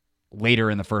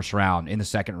 later in the first round, in the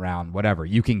second round, whatever.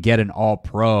 You can get an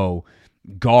all-pro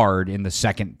guard in the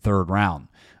second, third round.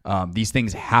 These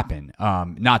things happen.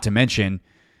 Not to mention,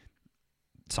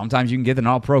 sometimes you can get an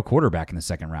all-pro quarterback in the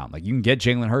second round. Like, you can get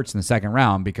Jalen Hurts in the second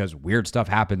round because weird stuff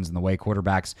happens in the way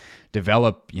quarterbacks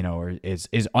develop, you know, or is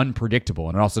unpredictable.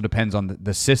 And it also depends on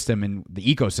the system and the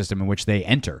ecosystem in which they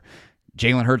enter.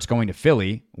 Jalen Hurts going to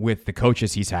Philly with the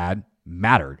coaches he's had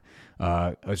mattered,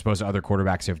 as opposed to other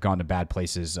quarterbacks who have gone to bad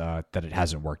places that it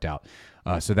hasn't worked out.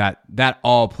 So that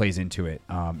all plays into it,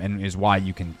 and is why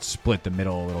you can split the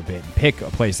middle a little bit and pick a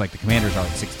place like the Commanders are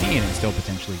at 16 and still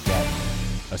potentially get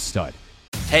a stud.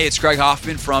 Hey, it's Greg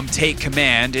Hoffman from Take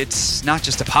Command. It's not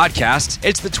just a podcast,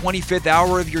 it's the 25th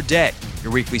hour of your day.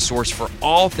 Your weekly source for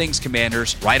all things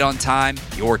Commanders, right on time,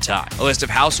 your time. A list of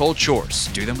household chores.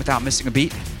 Do them without missing a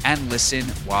beat, and listen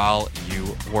while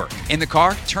you work. In the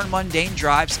car, turn mundane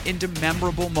drives into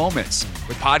memorable moments.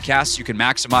 With podcasts, you can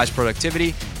maximize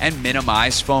productivity and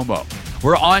minimize FOMO.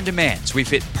 We're on demand, so we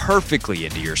fit perfectly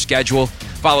into your schedule.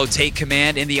 Follow Take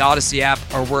Command in the Odyssey app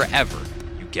or wherever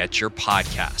you get your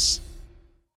podcasts.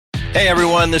 Hey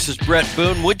everyone, this is Brett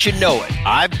Boone. Would you know it?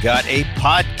 I've got a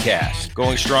podcast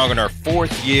going strong in our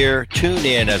 4th year. Tune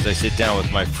in as I sit down with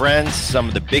my friends, some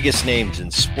of the biggest names in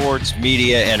sports,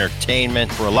 media, entertainment,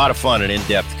 for a lot of fun and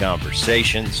in-depth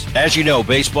conversations. As you know,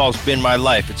 baseball's been my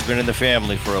life. It's been in the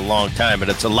family for a long time, but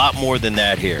it's a lot more than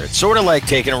that here. It's sort of like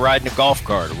taking a ride in a golf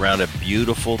cart around a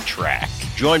beautiful track.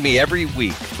 Join me every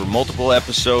week for multiple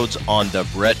episodes on the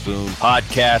Brett Boone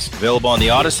Podcast, available on the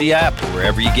Odyssey app or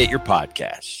wherever you get your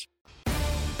podcasts.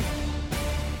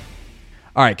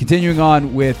 All right, continuing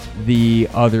on with the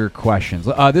other questions.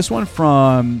 This one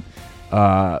from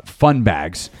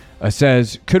Funbags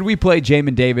says, could we play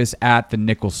Jamin Davis at the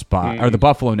nickel spot, or the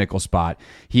Buffalo nickel spot?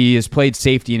 He has played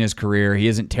safety in his career. He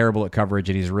isn't terrible at coverage,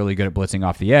 and he's really good at blitzing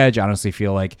off the edge. I honestly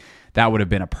feel like that would have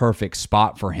been a perfect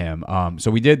spot for him.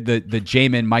 So we did the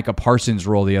Jamin Micah Parsons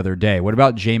role the other day. What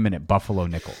about Jamin at Buffalo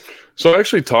nickel? So I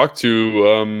actually talked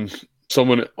to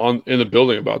someone in the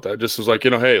building about that. Just was like,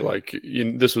 hey, like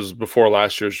this was before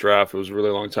last year's draft. It was a really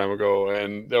long time ago,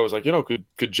 and that was like, could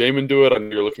Jamin do it? I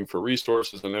know you're looking for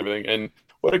resources and everything. And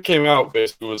what it came out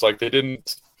basically was like they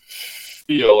didn't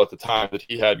feel at the time that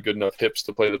he had good enough hips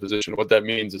to play the position. What that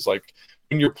means is like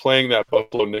when you're playing that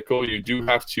Buffalo nickel, you do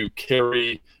have to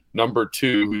carry number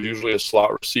 2, who's usually a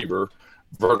slot receiver,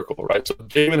 vertical, right? So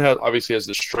Jamin obviously has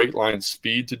the straight line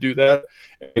speed to do that.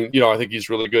 And, I think he's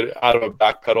really good out of a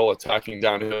back pedal attacking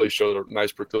downhill. He showed a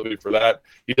nice proclivity for that.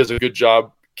 He does a good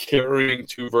job carrying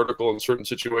 2 vertical in certain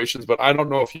situations, but I don't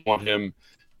know if you want him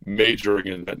majoring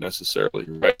in that necessarily,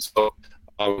 right? So,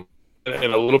 and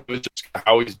a little bit just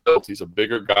how he's built. He's a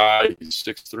bigger guy. He's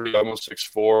 6'3", almost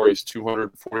 6'4". He's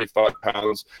 245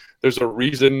 pounds. There's a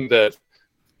reason that,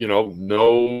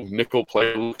 no nickel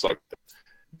player looks like that,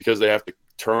 because they have to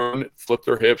turn, flip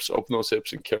their hips, open those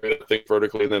hips, and carry that thing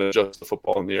vertically, and then adjust the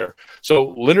football in the air. So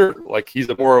Leonard, like, he's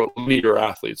a more linear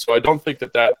athlete. So I don't think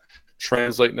that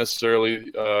translates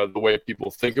necessarily the way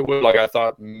people think it would. Like, I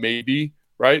thought maybe,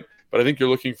 right? But I think you're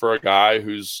looking for a guy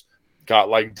who's got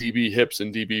like DB hips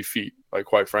and DB feet, like,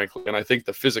 quite frankly. And I think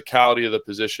the physicality of the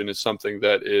position is something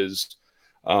that is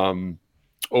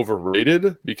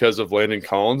overrated because of Landon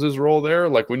Collins' role there.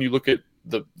 Like, when you look at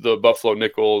the Buffalo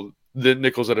nickel, the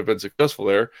nickels that have been successful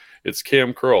there, it's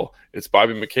Cam Curl, it's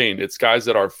Bobby McCain, it's guys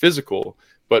that are physical,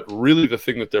 but really the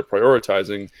thing that they're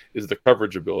prioritizing is the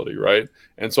coverage ability, right?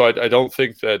 And so I don't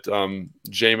think that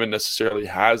Jamin necessarily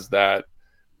has that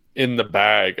in the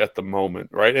bag at the moment,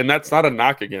 right? And that's not a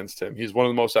knock against him. He's one of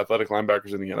the most athletic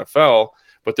linebackers in the NFL,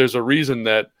 but there's a reason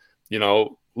that,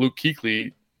 Luke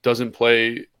Kuechly doesn't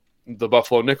play the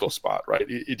Buffalo nickel spot, right?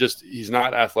 He's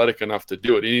not athletic enough to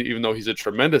do it, even though he's a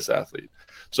tremendous athlete.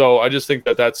 So I just think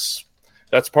that's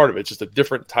part of it. It's just a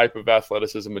different type of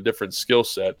athleticism, a different skill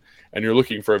set, and you're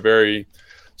looking for a very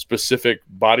specific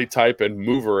body type and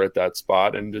mover at that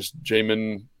spot, and just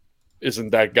Jamin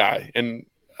isn't that guy. And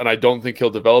I don't think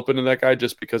he'll develop into that guy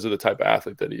just because of the type of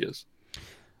athlete that he is.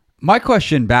 My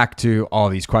question back to all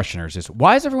these questioners is,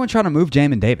 why is everyone trying to move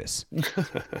Jamin Davis?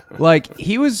 Like,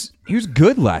 he was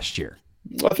good last year.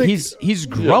 I think he's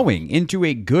growing into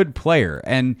a good player.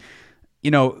 And,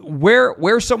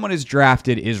 where someone is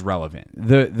drafted is relevant.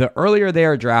 The earlier they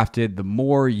are drafted, the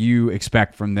more you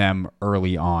expect from them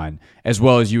early on, as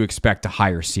well as you expect a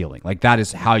higher ceiling. Like, that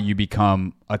is how you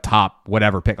become a top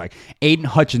whatever pick. Like, Aiden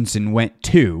Hutchinson went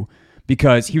 2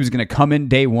 because he was going to come in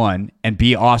day 1 and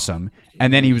be awesome,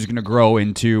 and then he was going to grow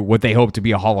into what they hope to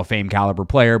be a Hall of Fame caliber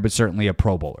player, but certainly a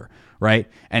Pro Bowler, right?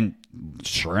 And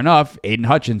sure enough, Aiden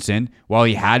Hutchinson, while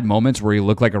he had moments where he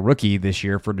looked like a rookie this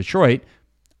year for Detroit,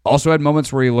 also had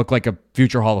moments where he looked like a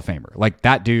future Hall of Famer. Like,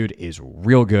 that dude is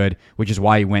real good, which is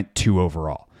why he went 2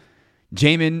 overall.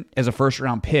 Jamin, as a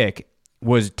first-round pick,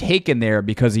 was taken there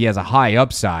because he has a high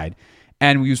upside,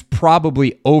 and he was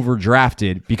probably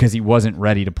overdrafted because he wasn't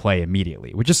ready to play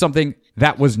immediately, which is something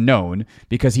that was known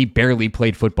because he barely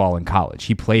played football in college.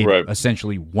 He played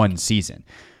essentially 1 season.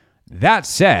 That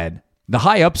said, the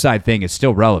high upside thing is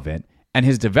still relevant, and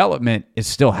his development is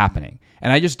still happening.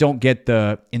 And I just don't get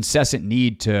the incessant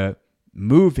need to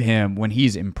move him when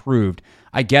he's improved.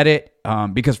 I get it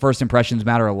because first impressions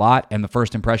matter a lot, and the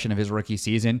first impression of his rookie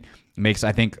season makes,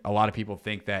 I think, a lot of people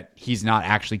think that he's not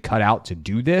actually cut out to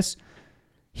do this.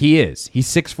 He is. He's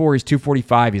 6'4", he's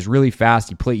 245, he's really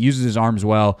fast, uses his arms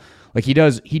well. Like, he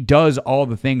does all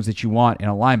the things that you want in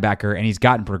a linebacker, and he's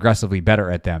gotten progressively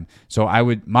better at them. So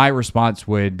my response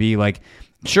would be like,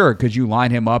 sure, could you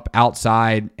line him up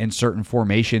outside in certain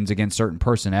formations against certain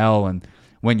personnel, and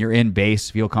when you're in base,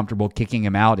 feel comfortable kicking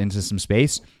him out into some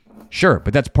space? Sure,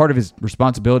 but that's part of his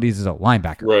responsibilities as a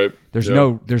linebacker. Right.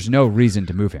 There's no reason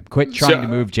to move him. Quit trying to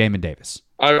move Jamin Davis.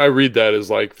 I read that as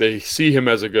like they see him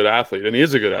as a good athlete, and he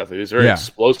is a good athlete. He's a very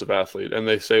explosive athlete, and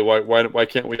they say, why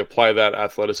can't we apply that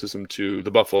athleticism to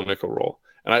the Buffalo nickel role?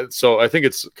 And I think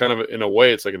it's kind of, in a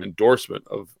way, it's like an endorsement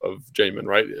of Jamin,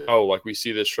 right? Oh, like, we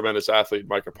see this tremendous athlete,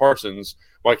 Micah Parsons.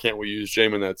 Why can't we use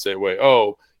Jamin that same way?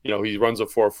 Oh, he runs a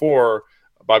 4.4.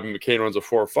 Bobby McCain runs a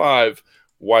 4.5.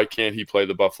 Why can't he play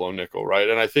the Buffalo nickel, right?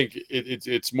 And I think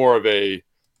it's more of a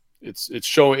it's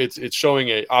showing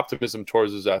a optimism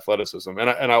towards his athleticism.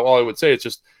 And all I would say, it's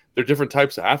just they're different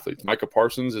types of athletes. Micah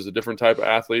Parsons is a different type of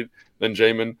athlete than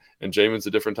Jamin, and Jamin's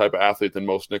a different type of athlete than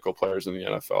most nickel players in the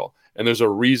NFL. And there's a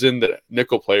reason that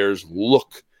nickel players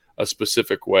look a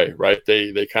specific way, right?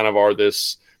 They kind of are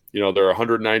this, they're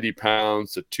 190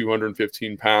 pounds to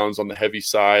 215 pounds on the heavy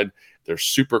side. They're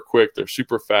super quick. They're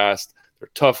super fast. They're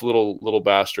tough little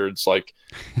bastards, like,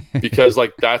 because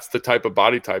like that's the type of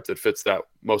body type that fits that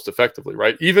most effectively,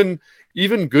 right? Even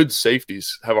good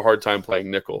safeties have a hard time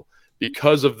playing nickel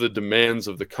because of the demands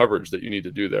of the coverage that you need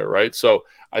to do there, right? So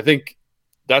I think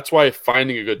that's why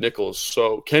finding a good nickel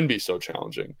can be so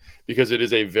challenging, because it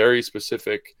is a very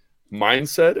specific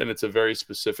mindset and it's a very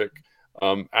specific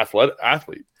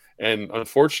athlete. And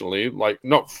unfortunately,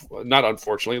 not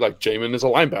unfortunately, like Jamin is a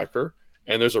linebacker,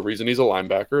 and there's a reason he's a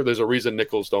linebacker. There's a reason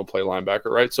nickels don't play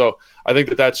linebacker, right? So I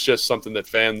think that's just something that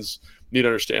fans need to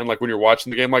understand. Like when you're watching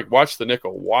the game, like watch the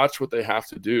nickel, watch what they have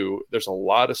to do. There's a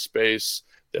lot of space.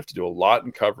 They have to do a lot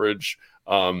in coverage.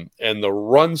 And the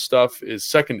run stuff is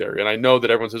secondary. And I know that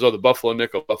everyone says, oh, the Buffalo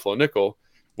nickel.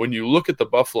 When you look at the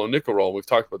Buffalo nickel roll, we've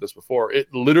talked about this before,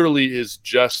 it literally is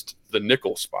just the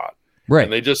nickel spot. Right.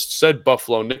 And they just said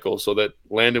Buffalo nickel so that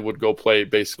Landon would go play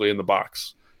basically in the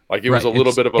box. Like it was a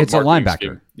little bit of it's a linebacker.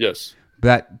 Scheme. Yes.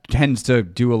 That tends to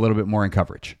do a little bit more in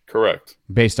coverage. Correct.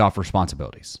 Based off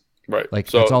responsibilities. Right. Like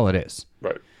that's all it is.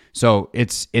 Right. So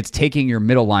it's taking your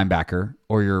middle linebacker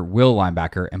or your will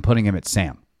linebacker and putting him at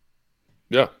Sam.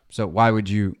 Yeah. So why would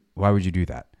you do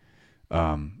that?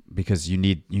 Because you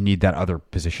need that other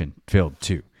position filled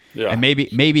too. Yeah. And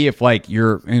maybe if like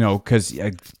you're, because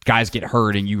guys get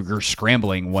hurt and you're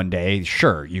scrambling one day,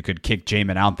 sure, you could kick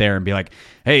Jamin out there and be like,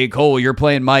 hey, Cole, you're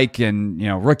playing Mike, and,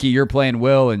 Rookie, you're playing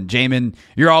Will, and Jamin,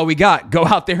 you're all we got. Go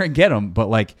out there and get him. But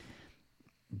like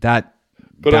that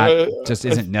just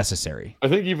isn't necessary. I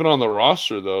think even on the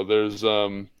roster, though, there's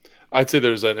I'd say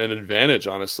there's an advantage,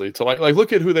 honestly, to like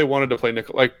look at who they wanted to play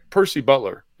nickel. Like Percy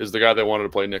Butler is the guy they wanted to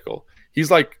play nickel. He's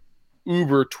like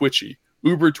uber twitchy,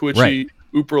 right.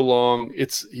 Uber long.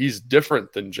 He's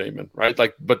different than Jamin, right?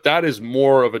 Like, but that is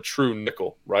more of a true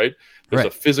nickel, right? There's a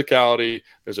physicality,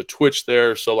 there's a twitch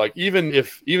there. So like even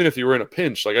if you were in a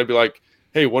pinch, like I'd be like,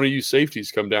 hey, one of you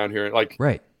safeties come down here and like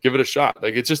give it a shot.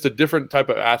 Like it's just a different type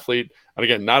of athlete. And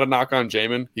again, not a knock on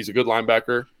Jamin. He's a good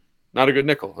linebacker, not a good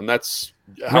nickel. And that's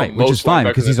how which is fine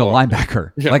because he's a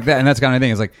linebacker. Yeah. Like that, and that's kind of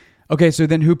thing. It's like, okay, so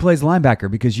then who plays linebacker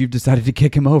because you've decided to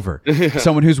kick him over?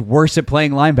 Someone who's worse at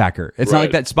playing linebacker. It's not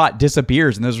like that spot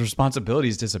disappears and those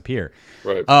responsibilities disappear.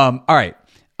 Right. All right.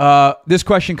 This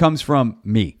question comes from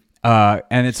me.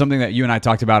 And it's something that you and I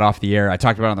talked about off the air. I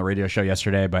talked about it on the radio show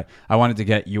yesterday, but I wanted to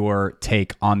get your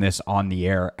take on this on the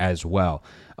air as well.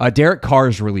 Derek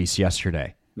Carr's released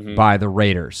yesterday by the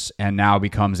Raiders and now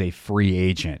becomes a free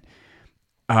agent.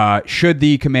 Should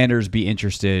the Commanders be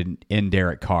interested in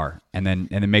Derek Carr? And then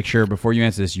make sure before you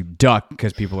answer this, you duck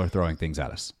because people are throwing things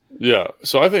at us. Yeah.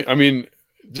 So I mean,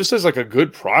 just as like a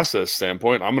good process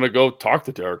standpoint, I'm going to go talk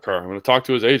to Derek Carr. I'm going to talk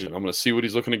to his agent. I'm going to see what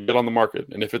he's looking to get on the market.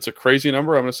 And if it's a crazy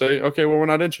number, I'm going to say, okay, well, we're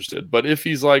not interested. But if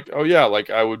he's like, oh yeah, like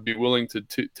I would be willing to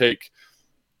take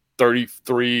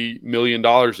 $33 million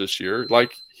this year.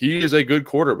 Like he is a good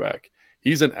quarterback.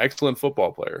 He's an excellent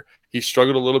football player. He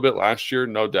struggled a little bit last year,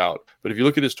 no doubt. But if you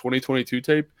look at his 2022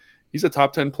 tape, he's a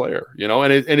top 10 player,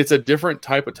 and it's a different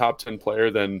type of top 10 player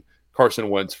than Carson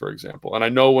Wentz, for example. And I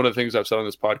know one of the things I've said on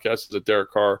this podcast is that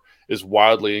Derek Carr is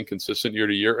wildly inconsistent year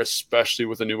to year, especially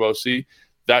with a new OC.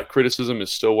 That criticism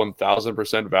is still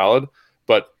 1,000% valid,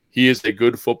 but he is a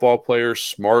good football player,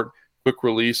 smart, quick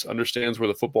release, understands where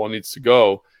the football needs to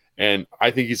go. And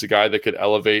I think he's a guy that could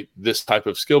elevate this type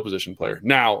of skill position player.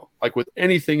 Now, like with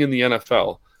anything in the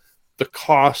NFL, the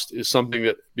cost is something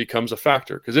that becomes a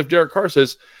factor. Because if Derek Carr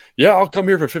says, yeah, I'll come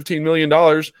here for $15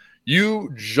 million,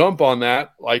 you jump on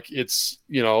that like it's,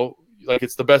 like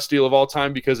it's the best deal of all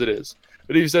time because it is.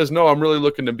 But if he says, no, I'm really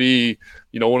looking to be,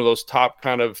 one of those top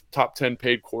 10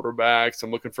 paid quarterbacks.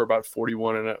 I'm looking for about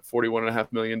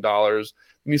 $41.5 million. And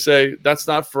you say, that's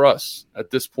not for us at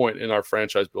this point in our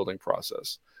franchise building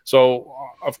process. So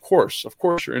of course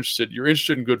you're interested. You're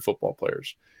interested in good football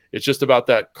players. It's just about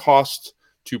that cost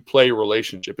to play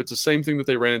relationship. It's the same thing that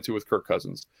they ran into with Kirk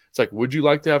Cousins. It's like, would you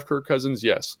like to have Kirk Cousins?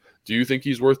 Yes. Do you think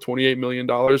he's worth $28 million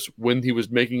when he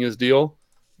was making his deal?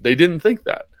 They didn't think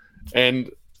that. And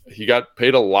he got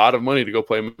paid a lot of money to go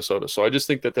play in Minnesota. So I just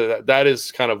think that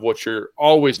is kind of what you're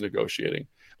always negotiating.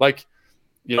 Like,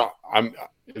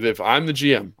 if I'm the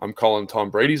GM, I'm calling Tom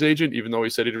Brady's agent, even though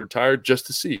he said he'd retired, just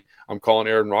to see. I'm calling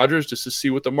Aaron Rodgers just to see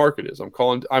what the market is. I'm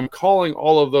calling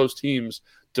all of those teams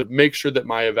to make sure that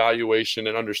my evaluation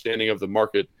and understanding of the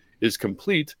market is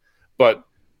complete. But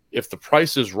if the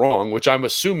price is wrong, which I'm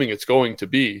assuming it's going to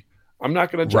be, I'm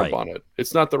not going to jump on it.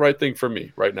 It's not the right thing for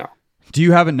me right now. Do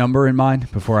you have a number in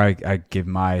mind before I give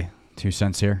my 2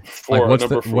 cents here?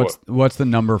 What's the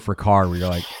number for Carr where you're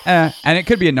like, and it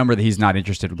could be a number that he's not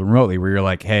interested remotely, where you're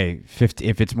like, hey, 50,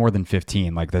 if it's more than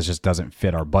 15, like this just doesn't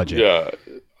fit our budget. Yeah.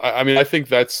 I mean, I think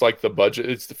that's like the budget.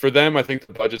 It's for them. I think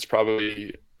the budget's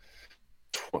probably,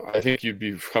 I think you'd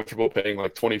be comfortable paying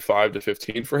like 25 to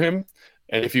 15 for him.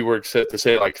 And if he were to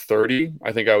say like 30,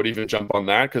 I think I would even jump on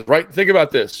that. Because think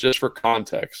about this, just for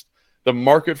context. The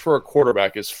market for a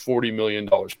quarterback is $40 million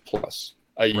plus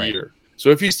a year. So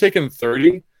if he's taking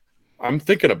 30, I'm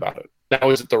thinking about it. Now,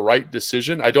 is it the right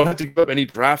decision? I don't have to give up any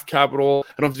draft capital.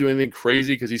 I don't have to do anything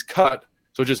crazy because he's cut.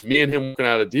 So just me and him working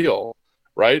out a deal,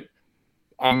 right?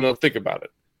 I'm going to think about it.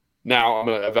 Now I'm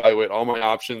going to evaluate all my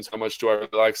options. How much do I really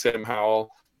like Sam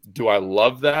Howell? Do I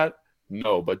love that?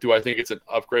 No. But do I think it's an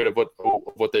upgrade of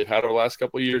what they've had over the last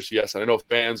couple of years? Yes. And I know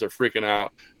fans are freaking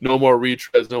out. No more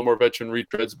retreads, no more veteran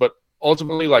retreads. But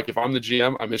ultimately, like if I'm the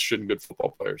GM, I'm interested in good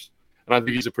football players. And I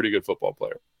think he's a pretty good football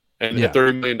player. And at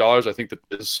 $30 million, I think that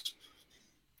is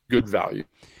good value.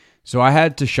 So I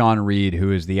had Tashawn Reed,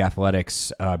 who is the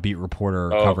Athletics beat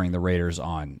reporter covering the Raiders,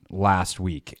 on last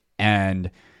week. And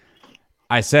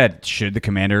I said, should the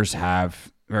Commanders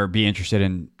have or be interested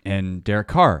in Derek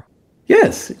Carr?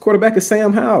 Yes, quarterback is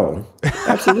Sam Howell.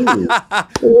 Absolutely.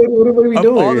 what are we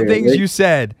doing? All the things you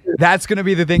said, that's going to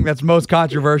be the thing that's most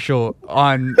controversial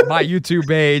on my YouTube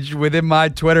page, within my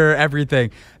Twitter,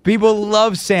 everything. People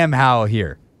love Sam Howell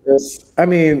here. Yes. I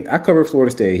mean, I covered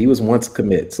Florida State. He was once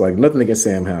commit. So, like, nothing against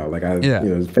Sam Howell.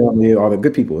 His family, all the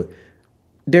good people.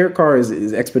 Derek Carr is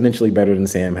exponentially better than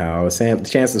Sam Howell. The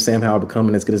chance of Sam Howell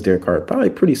becoming as good as Derek Carr is probably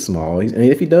pretty small.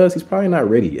 If he does, he's probably not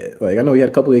ready yet. Like, I know he had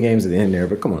a couple of games at the end there,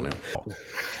 but come on now.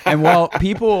 And while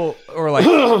people are like,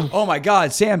 oh my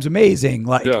God, Sam's amazing,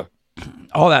 like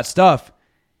all that stuff,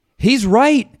 he's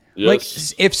right. Yes.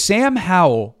 Like, if Sam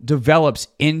Howell develops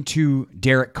into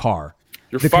Derek Carr,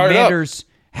 the fired Commanders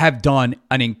have done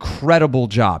an incredible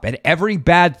job. And every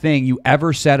bad thing you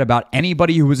ever said about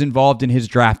anybody who was involved in his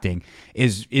drafting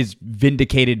is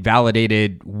vindicated,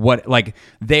 validated.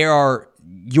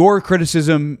 Your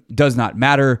criticism does not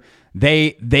matter.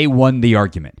 They won the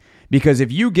argument. Because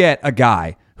if you get a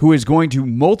guy who is going to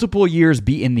multiple years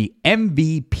be in the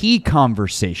MVP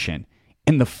conversation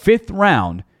in the 5th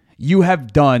round, you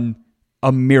have done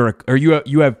a miracle, or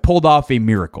you have pulled off a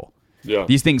miracle. Yeah.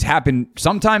 These things happen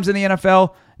sometimes in the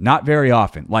NFL, not very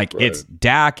often. It's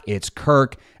Dak, it's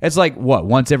Kirk. It's like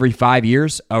once every 5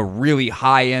 years, a really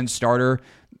high-end starter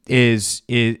is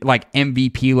like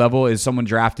MVP level, is someone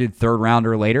drafted 3rd round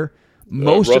or later.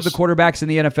 Most of the quarterbacks in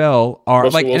the NFL are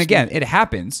Russell Wilson. And again, it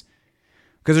happens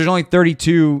because there's only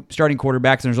 32 starting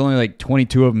quarterbacks and there's only like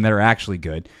 22 of them that are actually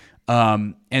good.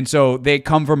 And so they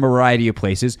come from a variety of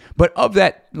places. But of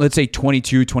that, let's say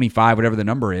 22, 25, whatever the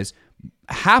number is,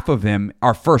 half of them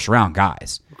are 1st round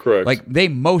guys. Correct. Like, they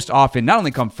most often not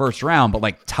only come 1st round, but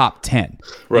like top 10.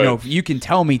 Right. If you can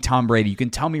tell me Tom Brady, you can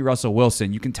tell me Russell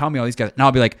Wilson, you can tell me all these guys, and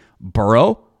I'll be like,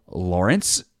 Burrow,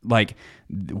 Lawrence, like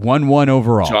 1-1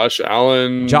 overall. Josh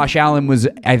Allen was,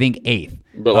 I think, 8th.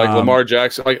 But Lamar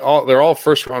Jackson, they're all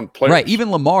 1st round players. Right.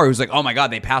 Even Lamar, who's like, oh my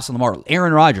God, they passed on Lamar.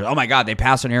 Aaron Rodgers, oh my God, they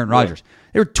passed on Aaron Rodgers.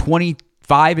 They were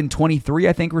 25 and 23,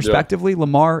 I think, respectively,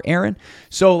 Lamar, Aaron.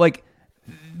 So, like,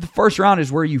 the 1st round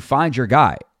is where you find your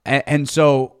guy. And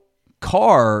so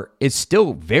Carr is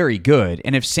still very good.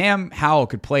 And if Sam Howell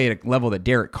could play at a level that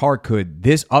Derek Carr could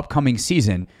this upcoming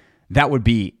season, that would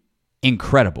be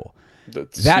incredible.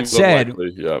 That said,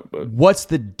 what's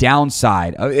the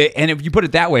downside? And if you put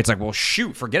it that way, it's like, well,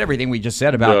 shoot, forget everything we just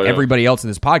said about everybody else in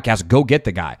this podcast. Go get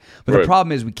the guy. But the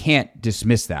problem is we can't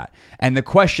dismiss that. And the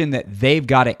question that they've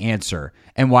got to answer,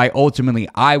 and why ultimately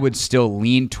I would still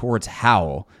lean towards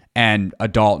Howell and a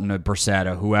Dalton, a Brissett,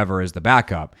 or whoever is the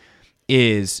backup,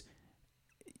 is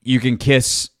you can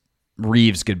kiss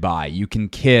Reeves goodbye. You can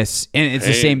kiss, and it's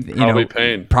Payne, the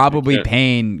same, probably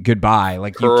Payne goodbye.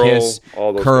 Like, Curl, you kiss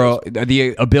Curl,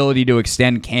 the ability to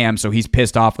extend Cam, so he's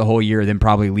pissed off the whole year, then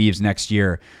probably leaves next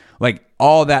year. Like,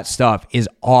 all that stuff is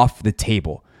off the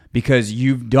table because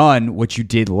you've done what you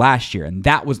did last year, and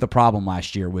that was the problem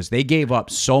last year. Was they gave up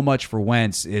so much for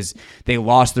Wentz. Is they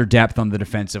lost their depth on the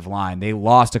defensive line. They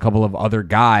lost a couple of other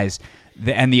guys.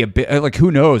 And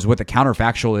who knows what the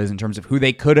counterfactual is in terms of who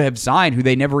they could have signed, who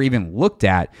they never even looked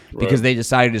at because they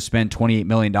decided to spend $28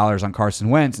 million on Carson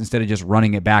Wentz instead of just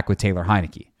running it back with Taylor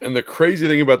Heineke. And the crazy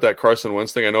thing about that Carson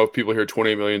Wentz thing, I know if people hear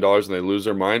 $28 million and they lose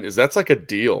their mind, is that's like a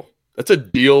deal. That's a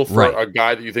deal for a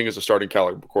guy that you think is a starting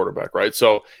caliber quarterback, right?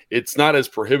 So it's not as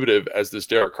prohibitive as this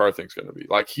Derek Carr thing's going to be.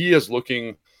 Like, he is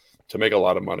looking to make a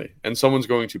lot of money, and someone's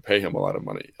going to pay him a lot of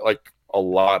money. Like, a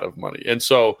lot of money. And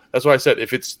so that's why I said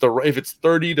if it's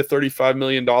 $30 to $35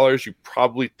 million, you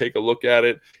probably take a look at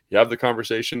it. You have the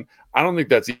conversation. I don't think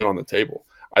that's even on the table.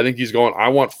 I think he's going, I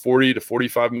want $40 to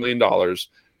 $45 million,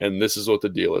 and this is what the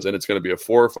deal is. And it's going to be a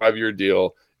 4 or 5 year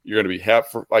deal. you're going to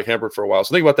be hampered for a while.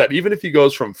 So think about that. Even if he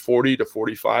goes from 40 to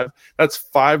 45, that's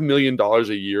 $5 million a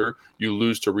year you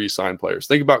lose to re-sign players.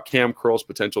 Think about Cam Curl's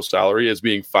potential salary as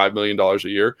being $5 million a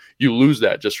year. You lose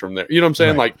that just from there. You know what I'm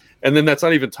saying? Right. And then that's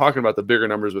not even talking about the bigger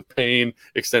numbers with Payne,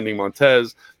 extending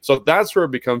Montez. So that's where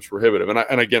it becomes prohibitive.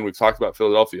 And again, we've talked about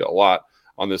Philadelphia a lot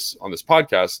on this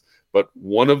podcast. But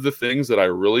one of the things that I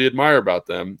really admire about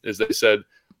them is they said,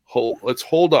 let's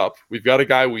hold up. We've got a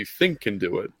guy we think can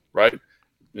do it, right?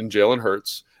 In Jalen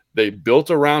Hurts. They built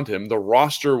around him. The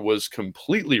roster was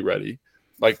completely ready,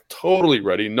 like totally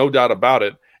ready, no doubt about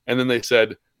it. And then they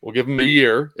said, we'll give him a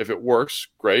year. If it works,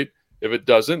 great. If it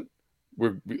doesn't,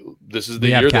 this is the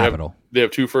year. Capital. They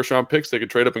have 2 first-round picks. They could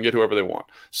trade up and get whoever they want.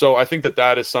 So I think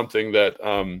that is something that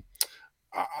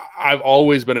I've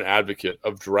always been an advocate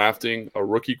of drafting a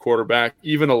rookie quarterback,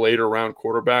 even a later round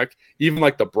quarterback, even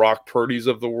like the Brock Purdy's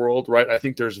of the world, right? I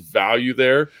think there's value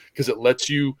there because it lets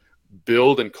you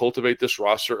build and cultivate this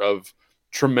roster of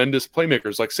tremendous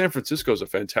playmakers. Like San Francisco is a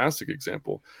fantastic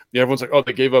example. Everyone's like, oh,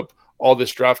 they gave up all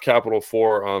this draft capital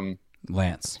for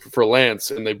Lance,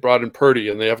 and they brought in Purdy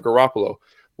and they have Garoppolo.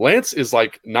 Lance is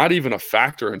like not even a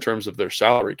factor in terms of their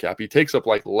salary cap. He takes up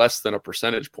like less than a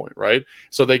percentage point, right?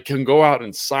 So they can go out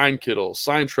and sign Kittle,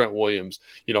 sign Trent Williams,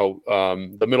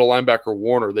 the middle linebacker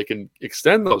Warner. They can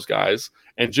extend those guys,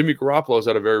 and Jimmy Garoppolo is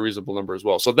at a very reasonable number as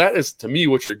well. So that is, to me,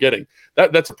 what you're getting.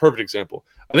 That's a perfect example.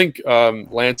 I think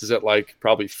Lance is at like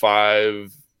probably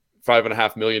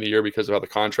 $5.5 million a year because of how the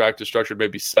contract is structured,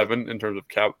 maybe $7 million in terms of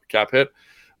cap hit.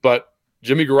 But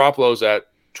Jimmy Garoppolo is at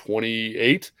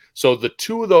 28. So the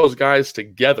two of those guys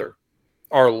together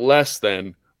are less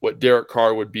than what Derek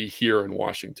Carr would be here in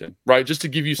Washington, right? Just to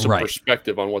give you some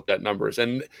perspective on what that number is.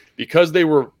 And because they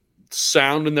were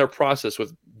sound in their process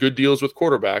with good deals with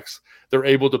quarterbacks, they're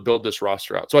able to build this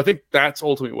roster out. So I think that's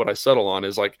ultimately what I settle on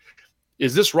is like,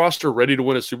 is this roster ready to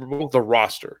win a Super Bowl? The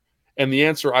roster. And the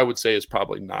answer I would say is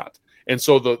probably not. And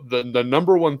so the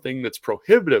number one thing that's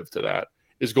prohibitive to that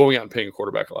is going out and paying a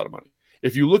quarterback a lot of money.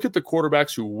 If you look at the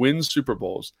quarterbacks who win Super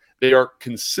Bowls, they are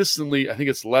consistently, I think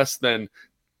it's less than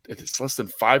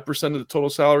 5% of the total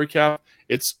salary cap.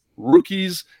 It's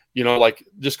rookies, like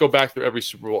just go back through every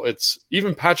Super Bowl. It's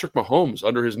even Patrick Mahomes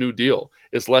under his new deal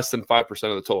is less than 5%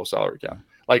 of the total salary cap.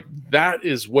 Like that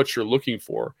is what you're looking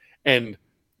for. And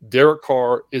Derek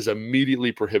Carr is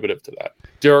immediately prohibitive to that.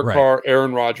 Derek Carr,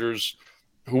 Aaron Rodgers,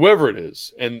 whoever it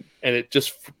is. And it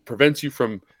just prevents you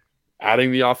from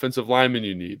adding the offensive lineman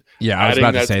you need. Yeah, I was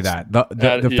about to say that.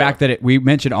 The fact that we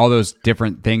mentioned all those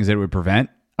different things that it would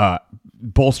prevent,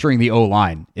 bolstering the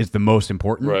O-line is the most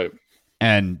important. Right.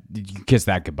 And you kiss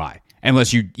that goodbye.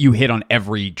 Unless you hit on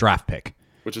every draft pick.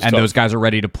 Which is and tough. Those guys are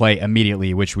ready to play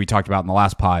immediately, which we talked about in the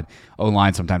last pod.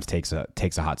 O-line sometimes takes a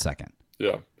hot second.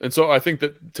 Yeah. And so I think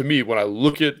that, to me, when I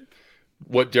look at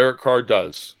what Derek Carr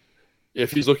does,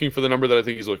 if he's looking for the number that I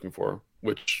think he's looking for,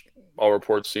 which all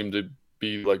reports seem to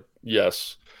be like,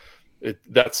 yes,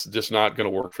 that's just not going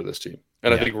to work for this team.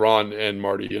 And I think Ron and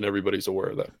Marty and everybody's aware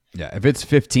of that. Yeah, if it's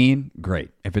 15, great.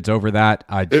 If it's over that,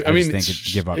 I just think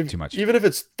it'd give up too much. Even if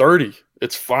it's 30,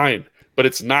 it's fine, but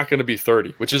it's not going to be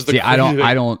 30, which is the I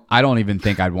don't even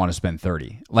think I'd want to spend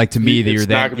 30. Like to me, you're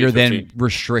then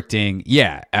restricting.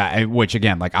 Yeah, which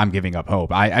again, like I'm giving up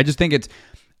hope. I just think it's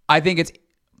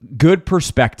good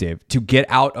perspective to get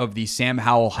out of the Sam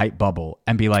Howell hype bubble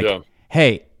and be like,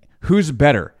 hey, who's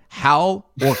better, Howell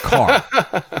or Carr?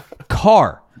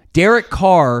 Carr. Derek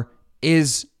Carr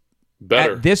is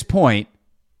better at this point.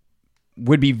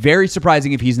 Would be very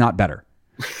surprising if he's not better.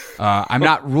 I'm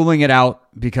not ruling it out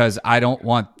because I don't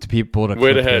want people to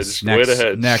wait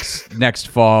ahead next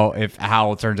fall if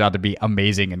Howell turns out to be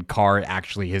amazing and Carr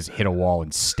actually has hit a wall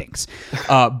and stinks.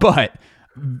 But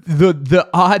the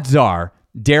odds are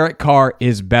Derek Carr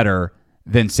is better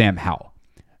than Sam Howell.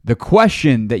 The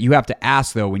question that you have to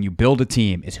ask though when you build a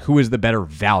team is who is the better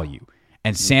value,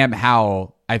 and Sam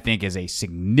Howell, I think, is a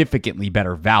significantly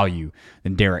better value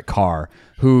than Derek Carr,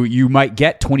 who you might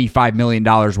get $25 million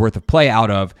worth of play out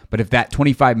of, but if that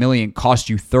 $25 million costs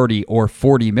you $30 or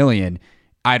 $40 million,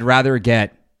 I'd rather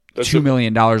get $2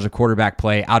 million of quarterback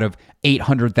play out of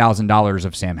 $800,000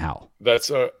 of Sam Howell.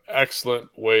 That's an excellent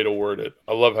way to word it.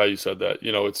 I love how you said that.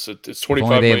 It's $25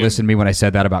 million. Only they had listened to me when I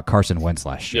said that about Carson Wentz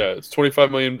last year. Yeah, it's $25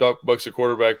 million bucks of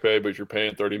quarterback pay, but you're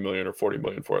paying $30 million or $40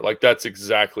 million for it. Like that's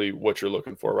exactly what you're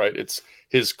looking for, right? It's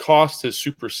his cost has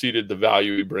superseded the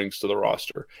value he brings to the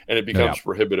roster, and it becomes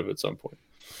prohibitive at some point.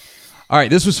 All right,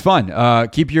 this was fun.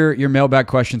 Keep your mailbag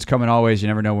questions coming always. You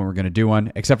never know when we're going to do one,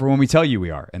 except for when we tell you we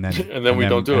are, and then we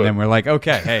don't do it. And then we're like,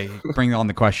 okay, hey, bring on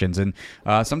the questions. And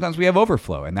sometimes we have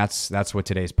overflow, and that's what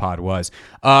today's pod was.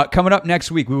 Coming up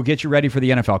next week, we will get you ready for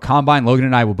the NFL Combine. Logan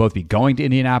and I will both be going to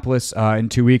Indianapolis in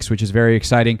 2 weeks, which is very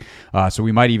exciting. So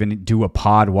we might even do a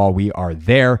pod while we are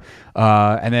there.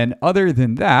 And then other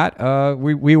than that,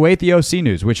 we await the OC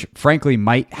news, which frankly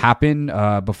might happen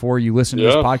before you listen to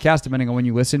this podcast, depending on when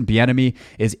you listen. Bieniemy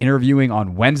is interviewing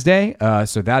on Wednesday,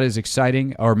 so that is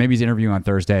exciting. Or maybe he's interviewing on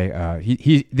Thursday.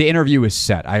 The interview is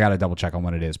set. I got to double check on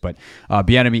when it is, but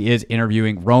Bieniemy is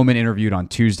interviewing. Roman interviewed on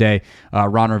Tuesday.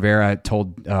 Ron Rivera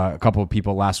told a couple of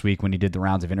people last week when he did the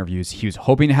rounds of interviews, he was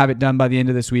hoping to have it done by the end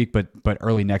of this week, but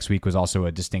early next week was also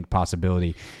a distinct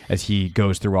possibility as he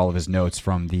goes through all of his notes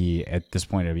from at this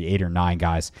point, it'll be 8 or 9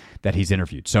 guys that he's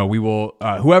interviewed. So we will,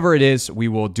 whoever it is, we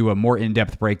will do a more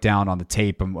in-depth breakdown on the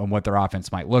tape and what their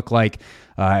offense might look like,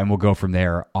 and we'll go from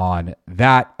there on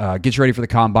that. Get you ready for the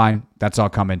Combine. That's all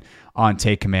coming on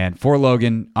Take Command. For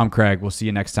Logan, I'm Craig. We'll see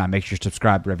you next time. Make sure you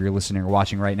subscribe wherever you're listening or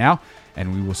watching right now,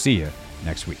 and we will see you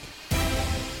next week.